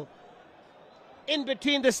marvel in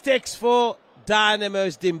between the sticks for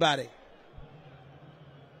Dynamos Dimbare.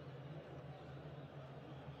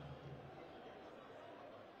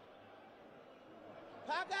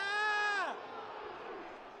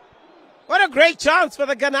 What a great chance for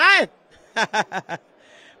the Ghanaian.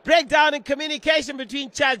 Breakdown in communication between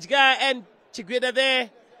Chajga and Chigwida there.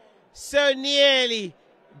 So nearly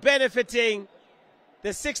benefiting the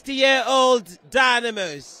 60-year-old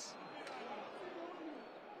Dynamos.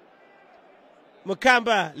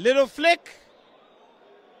 Mukamba, little flick.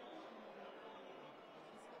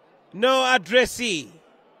 No addressee.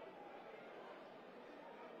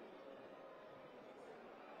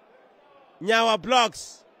 Nyawa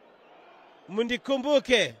blocks.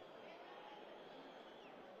 Mundikumbuke.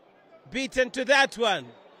 Beaten to that one.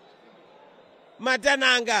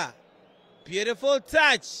 Madananga. Beautiful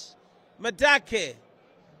touch. Madake.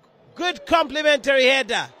 Good complimentary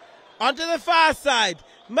header. Onto the far side.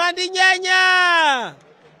 Mandinyanya.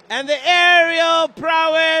 And the aerial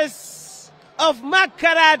prowess of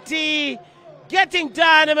Makarati getting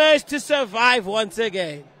Dynamos to survive once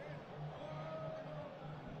again.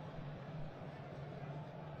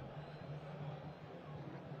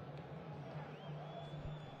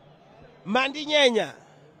 Mandinyanya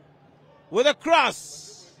with a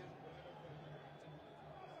cross.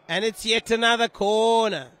 And it's yet another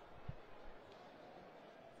corner.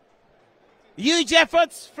 Huge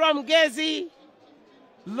efforts from Ngezi.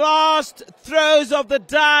 Last throws of the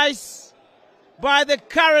dice by the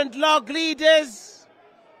current log leaders.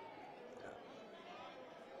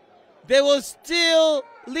 They will still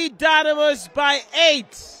lead Dynamos by 8,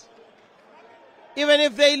 even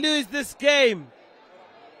if they lose this game.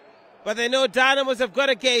 But they know Dynamos have got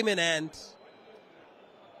a game in hand.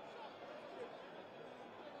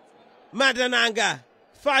 Madananga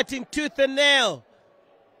fighting tooth and nail.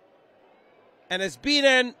 And has been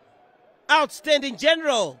an outstanding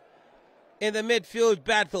general in the midfield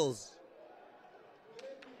battles.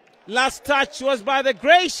 Last touch was by the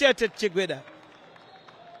grey-shirted Chigwida.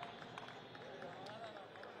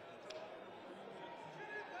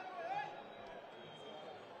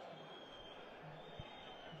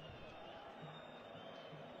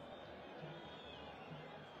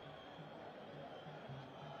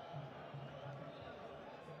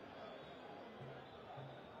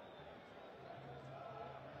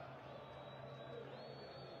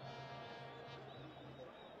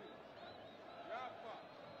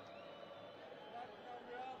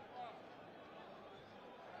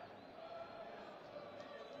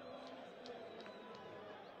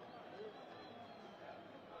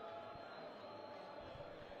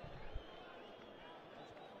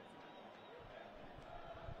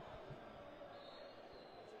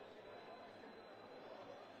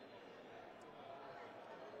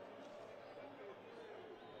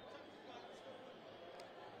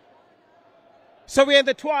 So we're in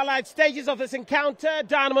the twilight stages of this encounter.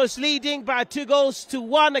 Dynamos leading by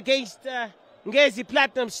 2-1 against Ngezi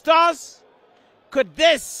Platinum Stars. Could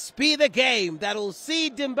this be the game that will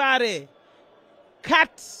see Dimbare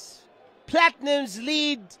cut Platinum's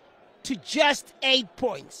lead to just 8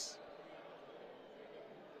 points?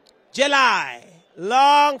 July,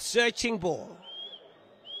 long searching ball.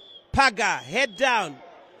 Paga, head down.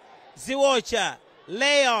 Ziwocha,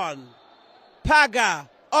 lay on. Paga,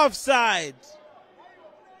 offside.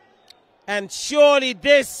 And surely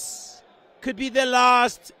this could be the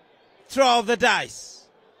last throw of the dice.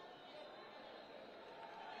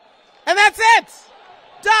 And that's it.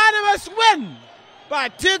 Dynamos win by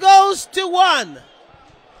 2-1.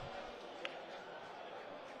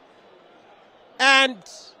 And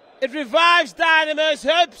it revives Dynamos'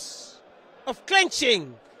 hopes of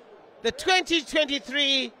clinching the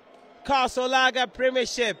 2023 Castle Lager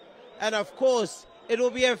Premiership. And of course, it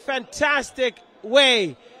will be a fantastic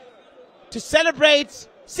way to celebrate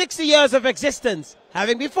 60 years of existence,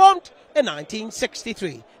 having been formed in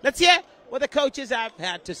 1963. Let's hear what the coaches have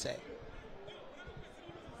had to say.